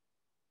calendar.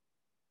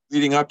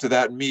 Leading up to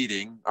that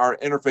meeting, our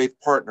interfaith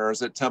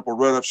partners at Temple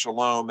Road of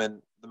Shalom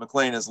and the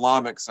McLean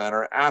Islamic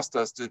Center asked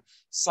us to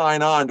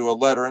sign on to a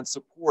letter in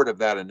support of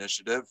that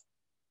initiative,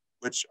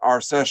 which our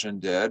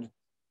session did.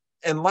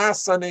 And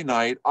last Sunday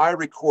night, I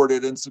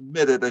recorded and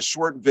submitted a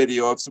short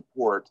video of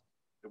support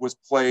that was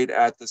played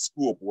at the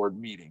school board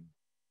meeting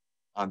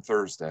on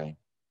Thursday.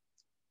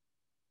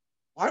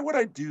 Why would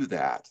I do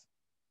that?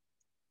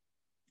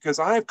 Because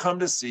I have come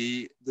to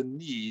see the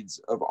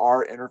needs of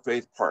our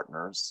interfaith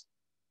partners.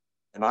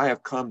 And I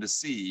have come to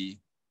see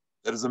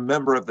that as a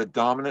member of the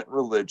dominant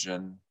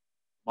religion,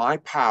 my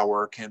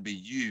power can be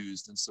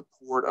used in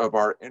support of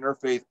our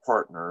interfaith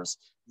partners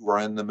who are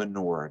in the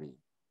minority.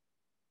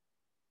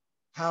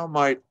 How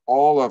might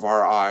all of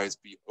our eyes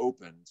be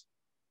opened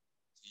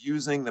to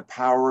using the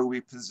power we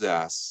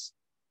possess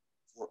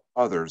for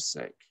others'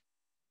 sake?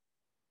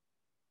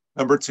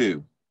 Number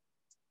 2.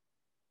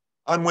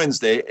 On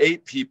Wednesday,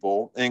 8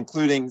 people,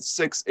 including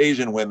 6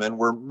 Asian women,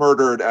 were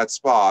murdered at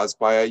spas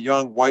by a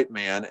young white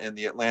man in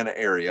the Atlanta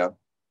area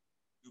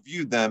who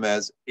viewed them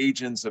as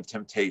agents of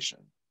temptation.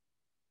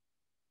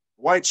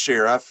 The white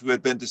sheriff, who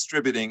had been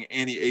distributing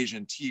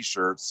anti-Asian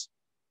t-shirts,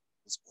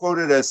 was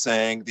quoted as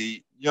saying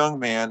the young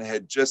man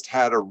had just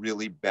had a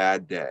really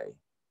bad day.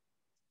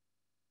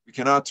 We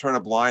cannot turn a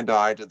blind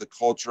eye to the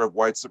culture of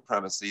white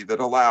supremacy that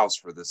allows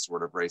for this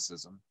sort of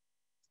racism.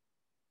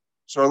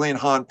 Charlene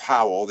Hahn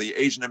Powell, the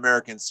Asian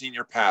American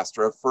senior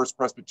pastor of First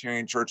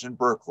Presbyterian Church in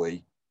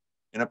Berkeley,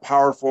 in a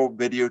powerful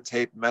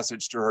videotaped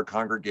message to her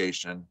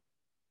congregation,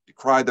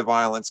 decried the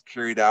violence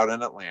carried out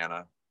in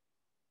Atlanta,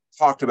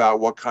 talked about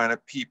what kind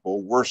of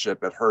people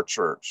worship at her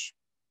church.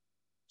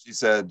 She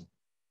said,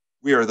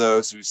 "We are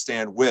those who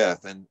stand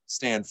with and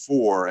stand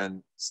for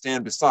and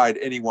stand beside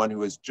anyone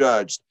who is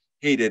judged,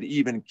 hated,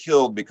 even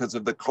killed because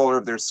of the color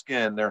of their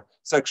skin, their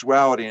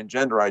sexuality and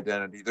gender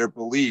identity, their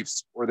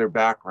beliefs, or their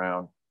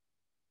background.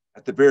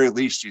 At the very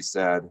least," she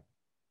said,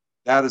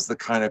 "that is the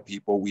kind of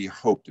people we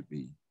hope to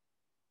be."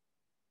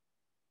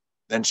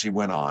 Then she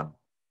went on.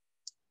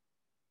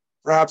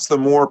 Perhaps the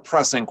more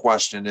pressing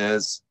question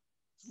is,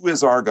 who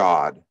is our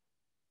God?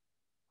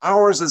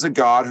 Ours is a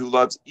God who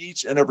loves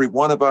each and every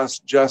one of us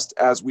just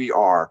as we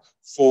are,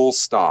 full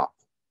stop.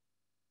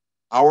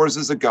 Ours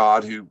is a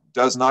God who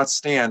does not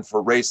stand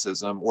for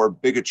racism or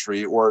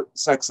bigotry or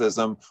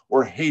sexism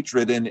or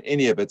hatred in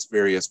any of its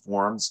various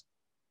forms.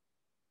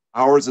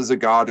 Ours is a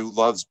God who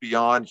loves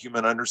beyond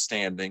human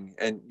understanding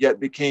and yet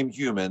became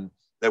human,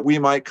 that we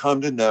might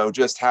come to know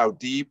just how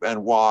deep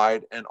and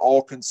wide and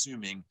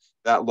all-consuming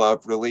that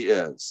love really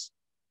is.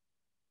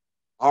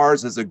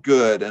 Ours is a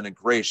good and a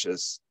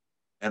gracious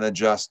and a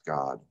just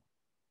God.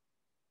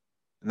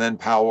 And then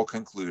Powell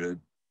concluded,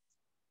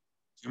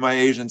 to my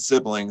Asian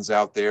siblings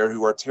out there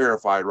who are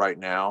terrified right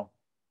now,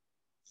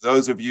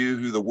 those of you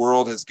who the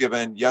world has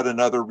given yet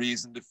another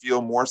reason to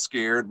feel more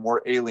scared,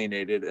 more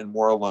alienated, and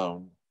more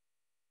alone,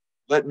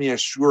 let me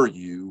assure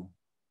you,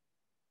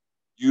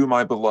 you,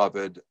 my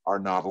beloved, are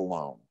not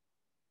alone.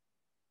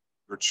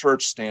 Your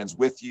church stands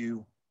with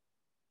you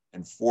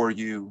and for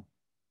you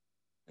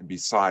and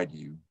beside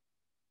you.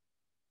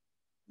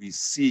 We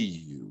see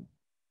you.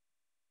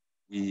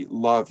 We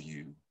love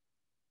you.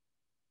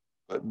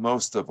 But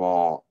most of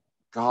all,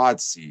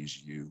 God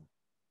sees you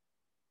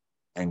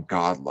and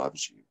God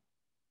loves you.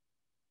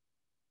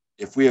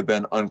 If we have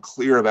been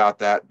unclear about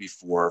that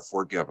before,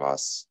 forgive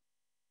us.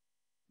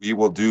 We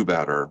will do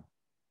better.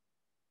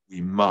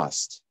 We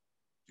must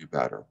do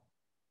better.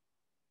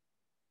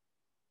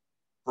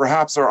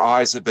 Perhaps our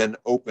eyes have been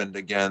opened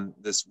again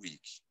this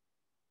week.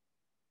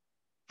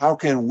 How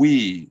can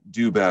we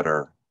do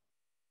better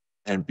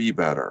and be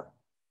better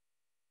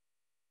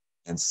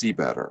and see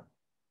better?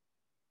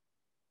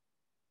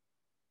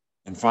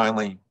 And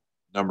finally,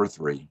 number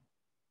 3,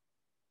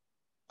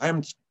 I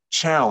am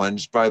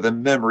challenged by the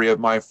memory of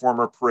my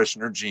former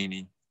parishioner,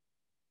 Jeannie,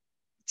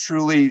 who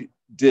truly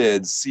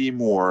did see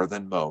more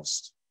than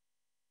most.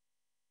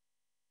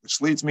 Which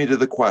leads me to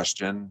the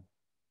question,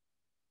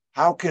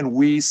 how can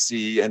we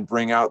see and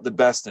bring out the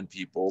best in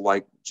people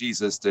like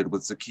Jesus did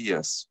with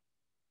Zacchaeus?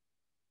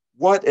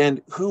 What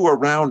and who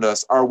around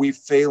us are we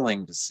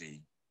failing to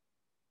see?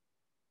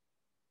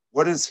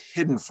 What is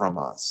hidden from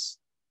us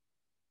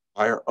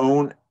by our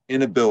own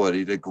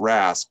inability to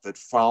grasp that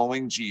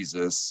following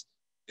Jesus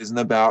isn't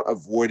about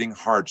avoiding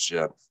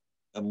hardship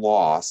and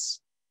loss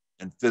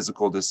and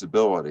physical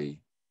disability,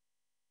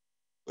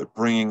 but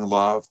bringing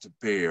love to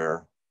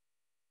bear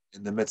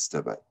in the midst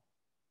of it?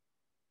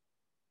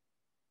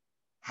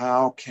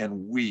 How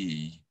can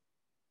we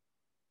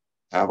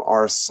have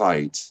our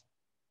sight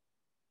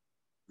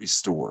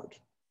restored?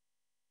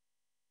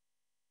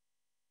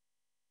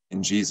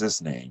 In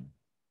Jesus' name,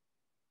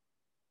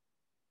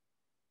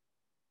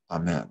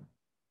 amen.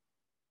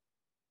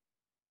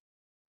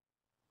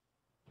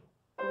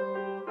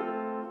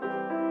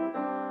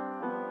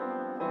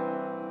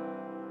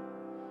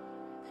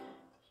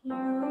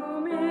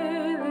 Humility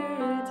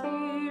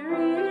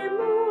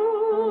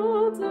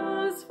removes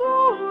us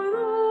for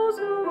those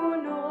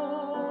who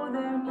know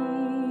their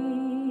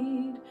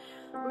need.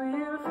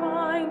 We'll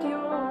find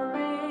your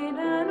rain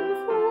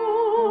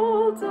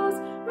enfolds us,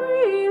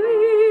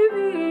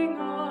 relieving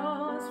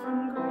us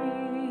from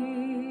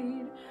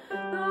greed.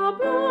 The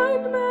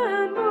blind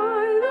man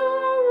by the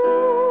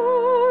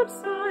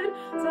roadside,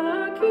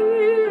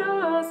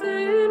 Zacchaeus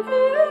in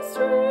his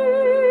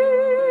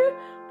tree,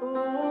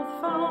 both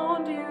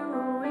found you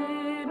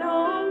in a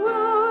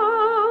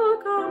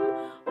welcome.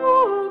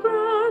 Oh,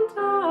 grant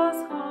us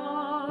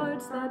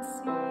hearts that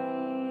see.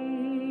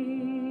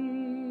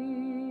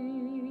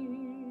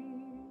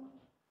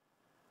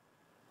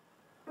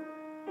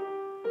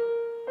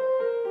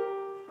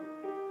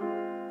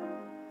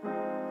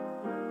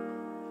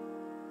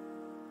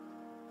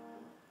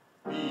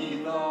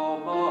 Be thou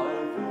my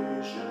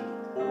vision,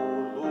 O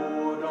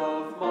Lord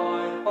of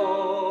my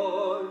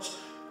heart.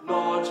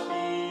 Not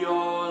be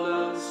all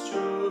else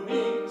to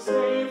me,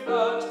 save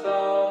that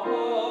thou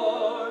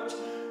art.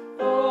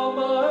 Thou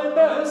my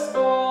best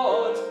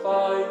God,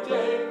 by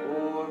day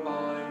or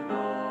by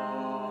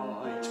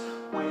night.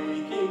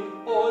 Waking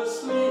or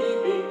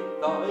sleeping,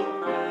 thy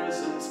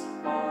presence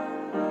my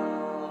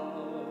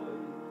light.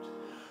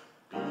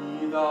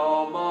 Be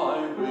thou my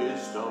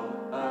wisdom,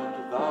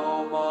 and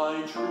thou my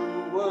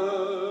true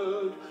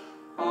word.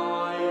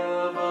 I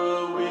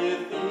ever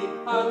with thee,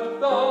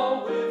 and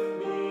thou with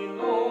me,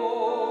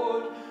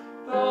 Lord.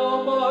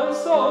 Thou my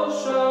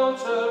soul's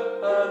shelter,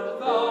 and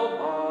thou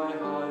my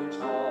high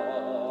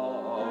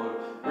tower.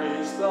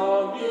 Raise thou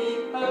me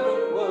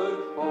heavenward,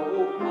 O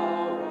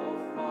power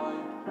of my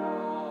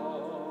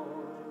power.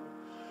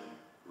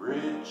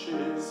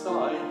 Riches I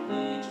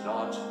heed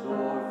not,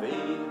 nor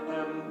vain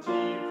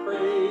empty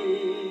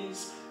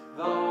praise.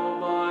 Thou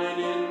mine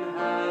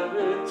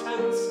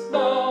inheritance,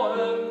 now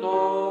and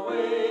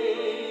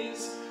always.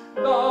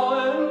 Thou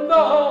and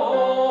thou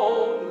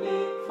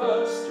only,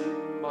 first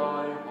in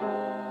my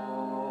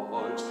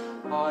heart.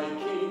 My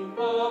King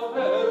of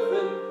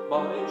heaven,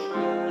 my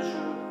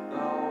treasure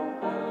thou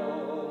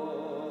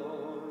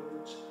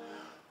art.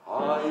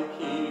 High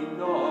King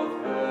of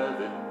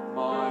heaven,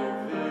 my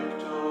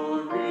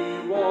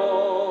victory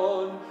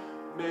won.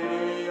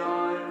 May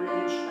I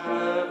reach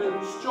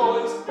heaven's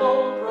joys, O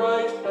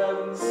bright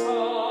heaven's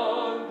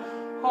sun.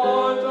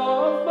 Heart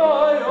of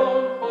my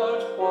own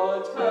heart,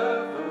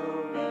 whatever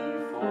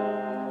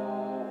befall,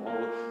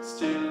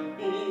 still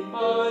be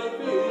my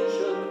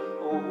vision,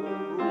 O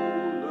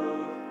ruler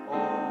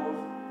of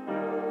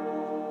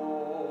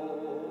all.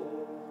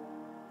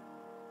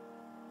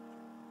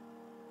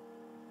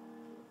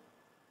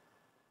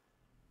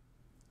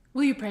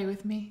 you pray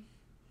with me?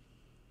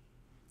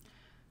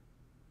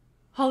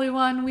 Holy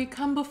One, we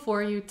come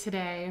before you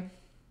today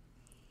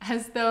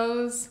as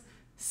those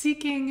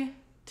seeking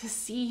to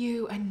see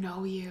you and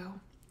know you.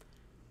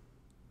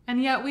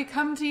 And yet we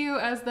come to you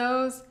as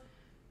those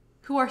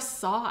who are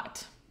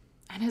sought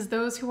and as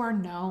those who are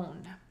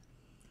known.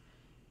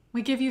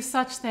 We give you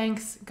such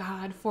thanks,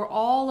 God, for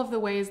all of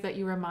the ways that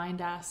you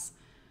remind us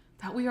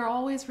that we are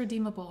always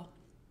redeemable,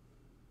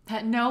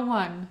 that no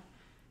one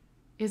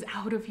is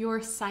out of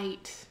your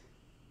sight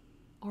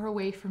or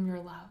away from your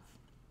love.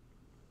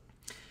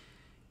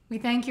 We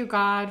thank you,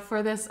 God,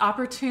 for this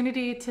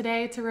opportunity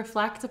today to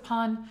reflect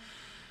upon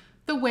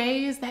the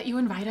ways that you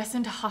invite us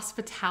into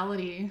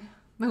hospitality,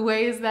 the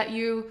ways that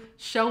you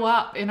show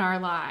up in our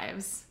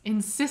lives,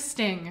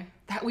 insisting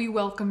that we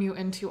welcome you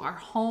into our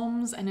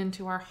homes and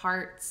into our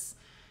hearts,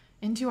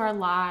 into our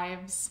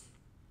lives.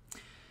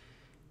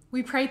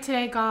 We pray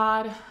today,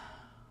 God,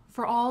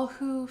 for all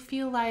who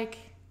feel like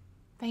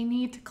they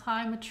need to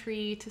climb a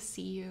tree to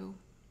see you,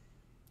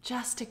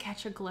 just to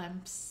catch a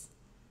glimpse.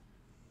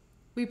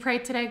 We pray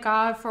today,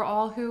 God, for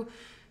all who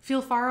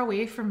feel far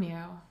away from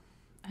you.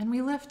 And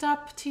we lift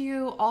up to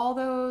you all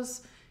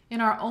those in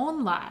our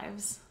own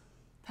lives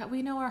that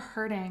we know are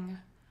hurting,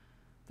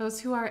 those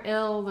who are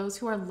ill, those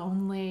who are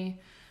lonely,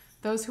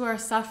 those who are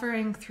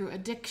suffering through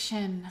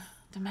addiction,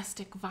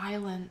 domestic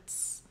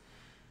violence,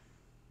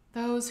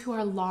 those who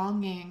are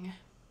longing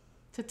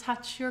to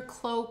touch your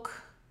cloak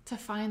to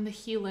find the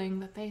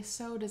healing that they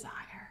so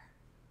desire.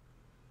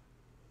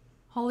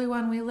 Holy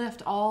One, we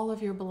lift all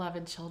of your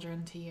beloved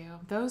children to you,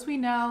 those we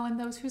know and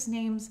those whose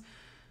names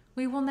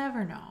we will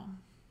never know.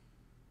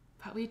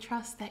 But we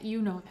trust that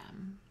you know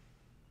them,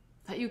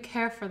 that you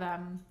care for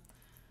them.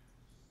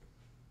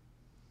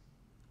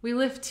 We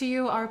lift to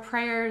you our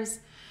prayers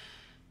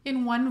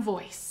in one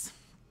voice,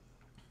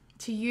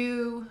 to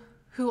you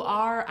who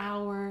are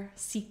our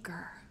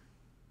seeker,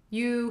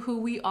 you who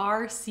we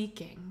are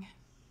seeking.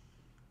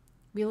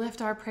 We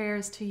lift our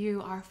prayers to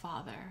you, our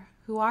Father,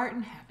 who art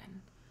in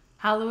heaven.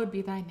 Hallowed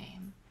be thy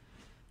name.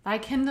 Thy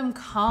kingdom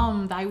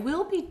come, thy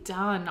will be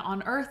done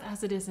on earth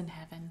as it is in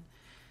heaven.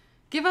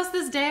 Give us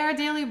this day our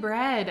daily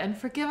bread, and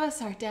forgive us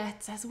our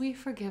debts as we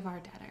forgive our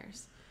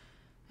debtors.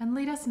 And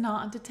lead us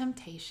not into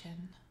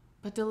temptation,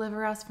 but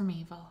deliver us from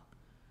evil.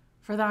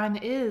 For thine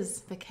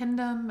is the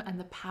kingdom and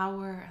the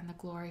power and the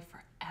glory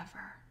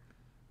forever.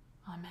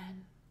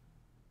 Amen.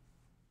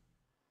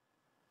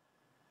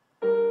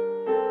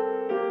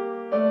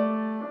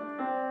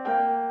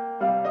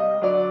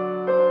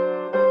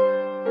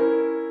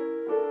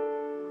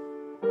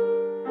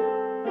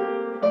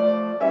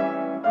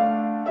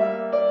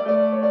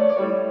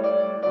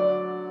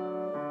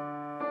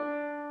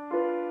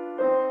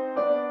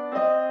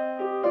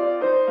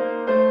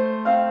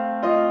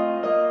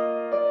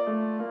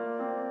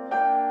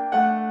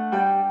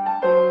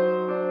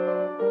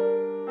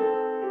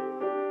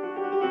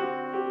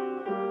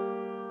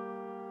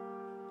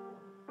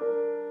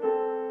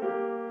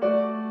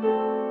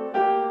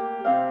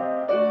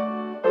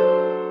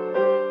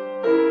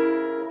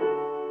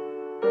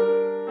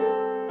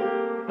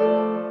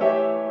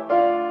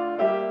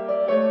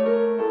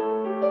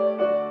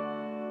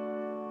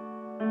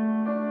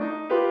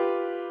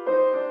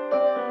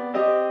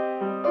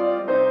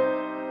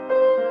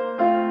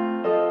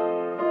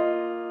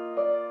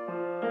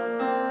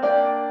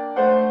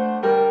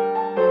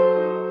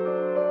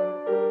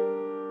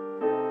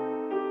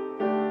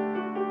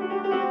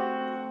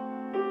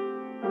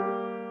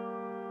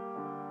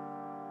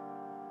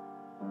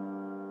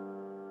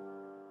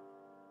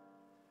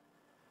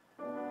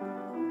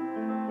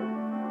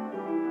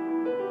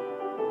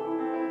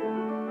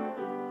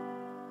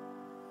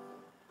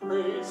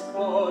 Praise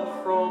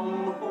God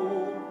from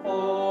whom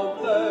all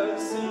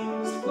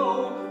blessings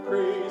flow.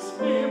 Praise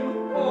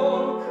him,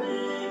 all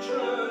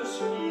creatures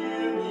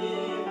here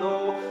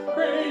below.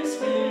 Praise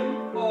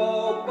him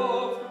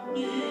above,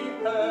 ye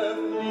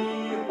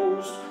heavenly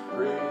host.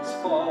 Praise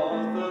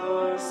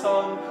Father,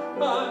 Son,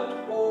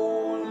 and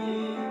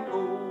Holy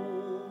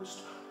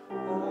Ghost.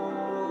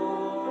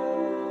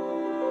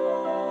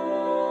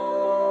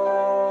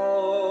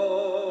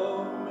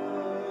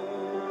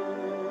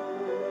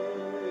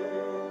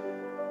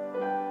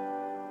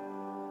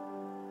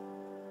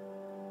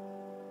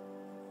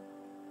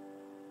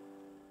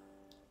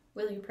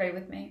 Will you pray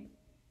with me?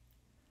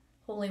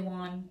 Holy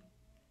One,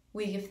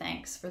 we give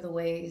thanks for the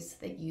ways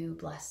that you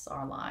bless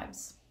our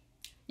lives.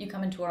 You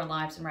come into our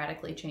lives and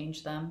radically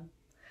change them,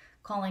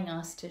 calling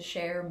us to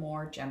share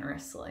more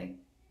generously.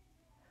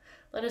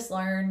 Let us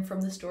learn from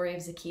the story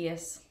of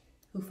Zacchaeus,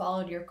 who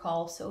followed your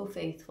call so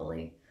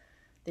faithfully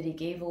that he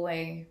gave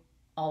away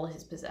all of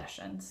his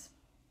possessions.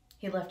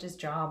 He left his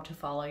job to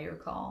follow your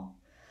call.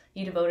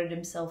 He devoted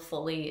himself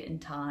fully in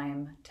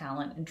time,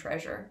 talent, and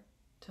treasure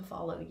to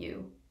follow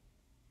you.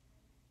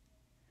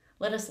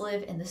 Let us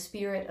live in the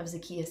spirit of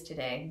Zacchaeus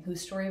today, whose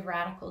story of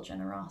radical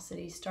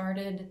generosity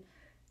started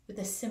with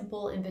a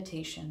simple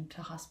invitation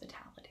to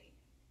hospitality.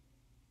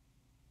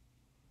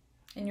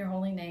 In your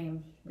holy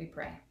name we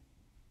pray.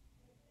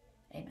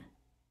 Amen.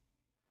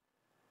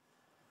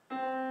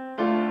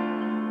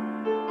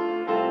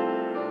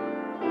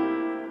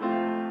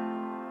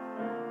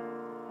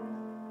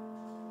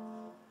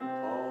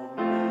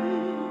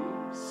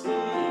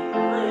 Amazing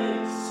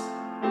grace,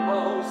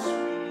 how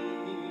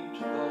sweet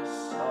the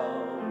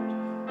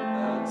sound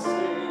that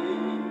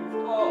saved a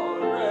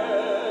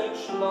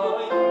wretch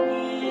like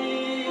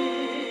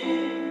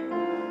me.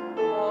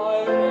 I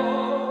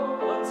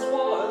once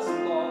was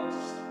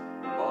lost,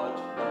 but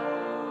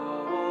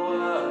now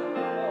am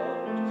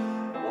found,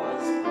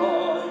 was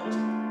blind,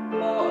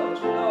 but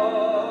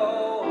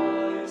now I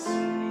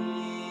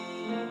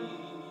see.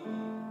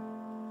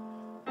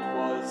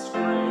 'Twas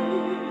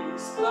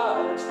grace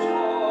that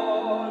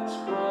taught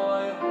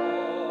my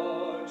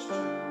heart to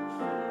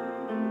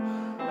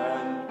fear,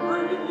 and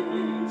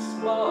grace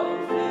my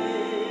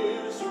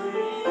fears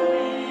relieved.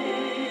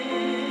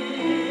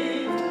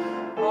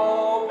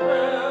 How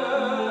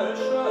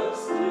precious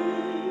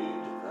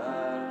did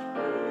that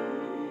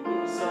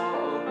grace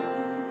appear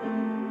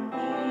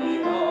the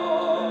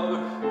hour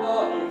I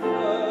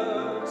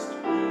first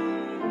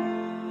believed.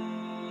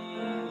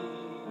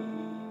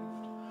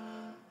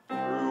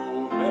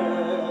 Through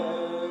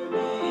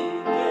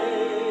many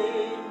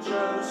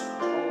dangers,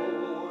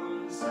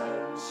 toils,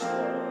 and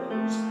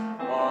storms,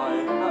 I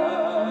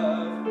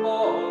have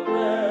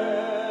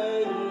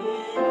already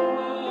come.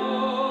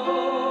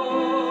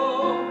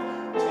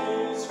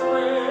 'Tis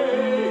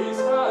grace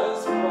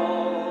has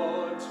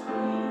brought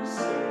me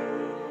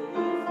safe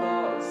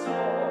thus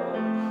far,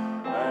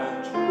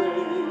 and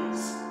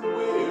grace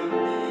will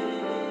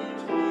lead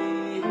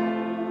me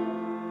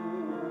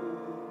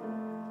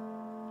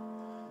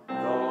home.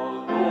 The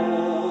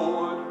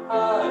Lord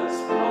has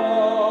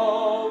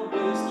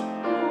promised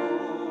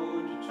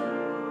good to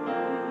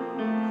me.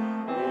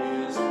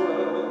 His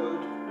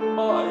word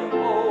my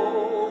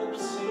hope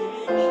secures.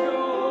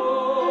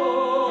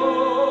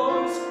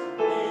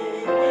 He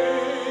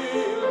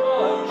will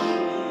my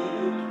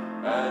shield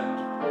and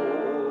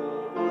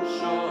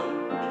portion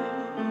be,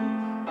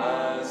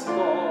 as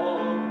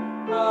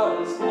long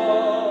as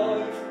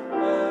life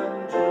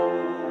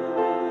endures.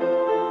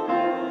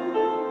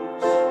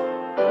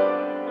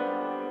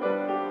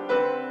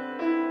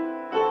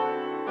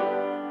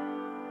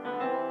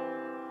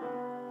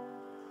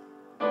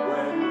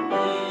 When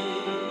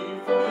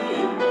we've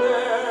been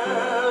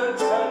there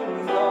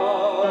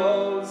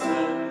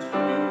 10,000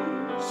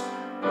 years,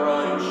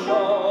 bright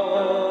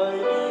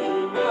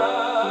shining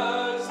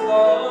as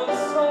the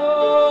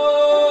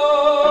sun,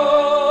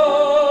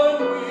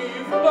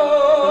 we've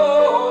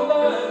no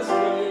less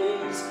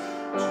days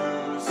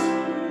to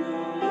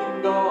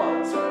sing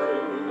God's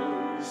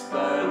praise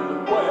than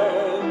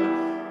when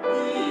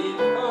we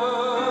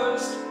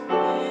first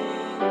begun.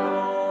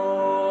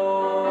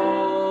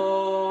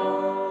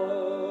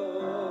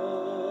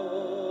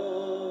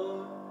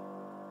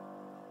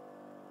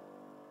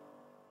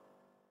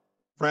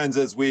 Friends,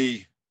 as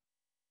we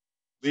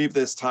leave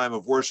this time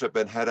of worship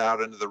and head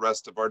out into the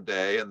rest of our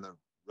day and the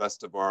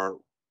rest of our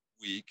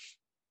week,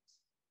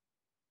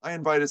 I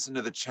invite us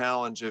into the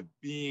challenge of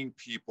being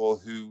people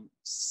who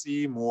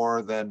see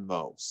more than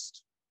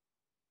most.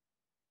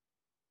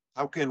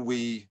 How can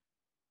we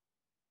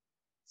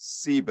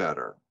see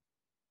better?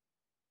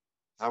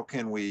 How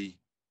can we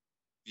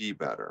be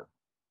better?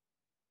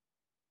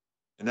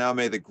 And now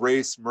may the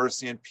grace,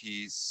 mercy, and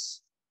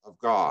peace of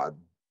God,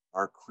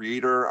 our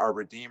Creator, our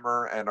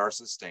Redeemer, and our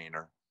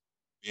Sustainer,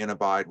 be and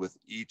abide with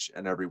each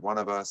and every one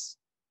of us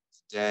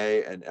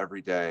today and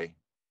every day,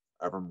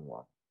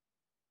 evermore.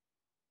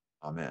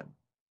 Amen.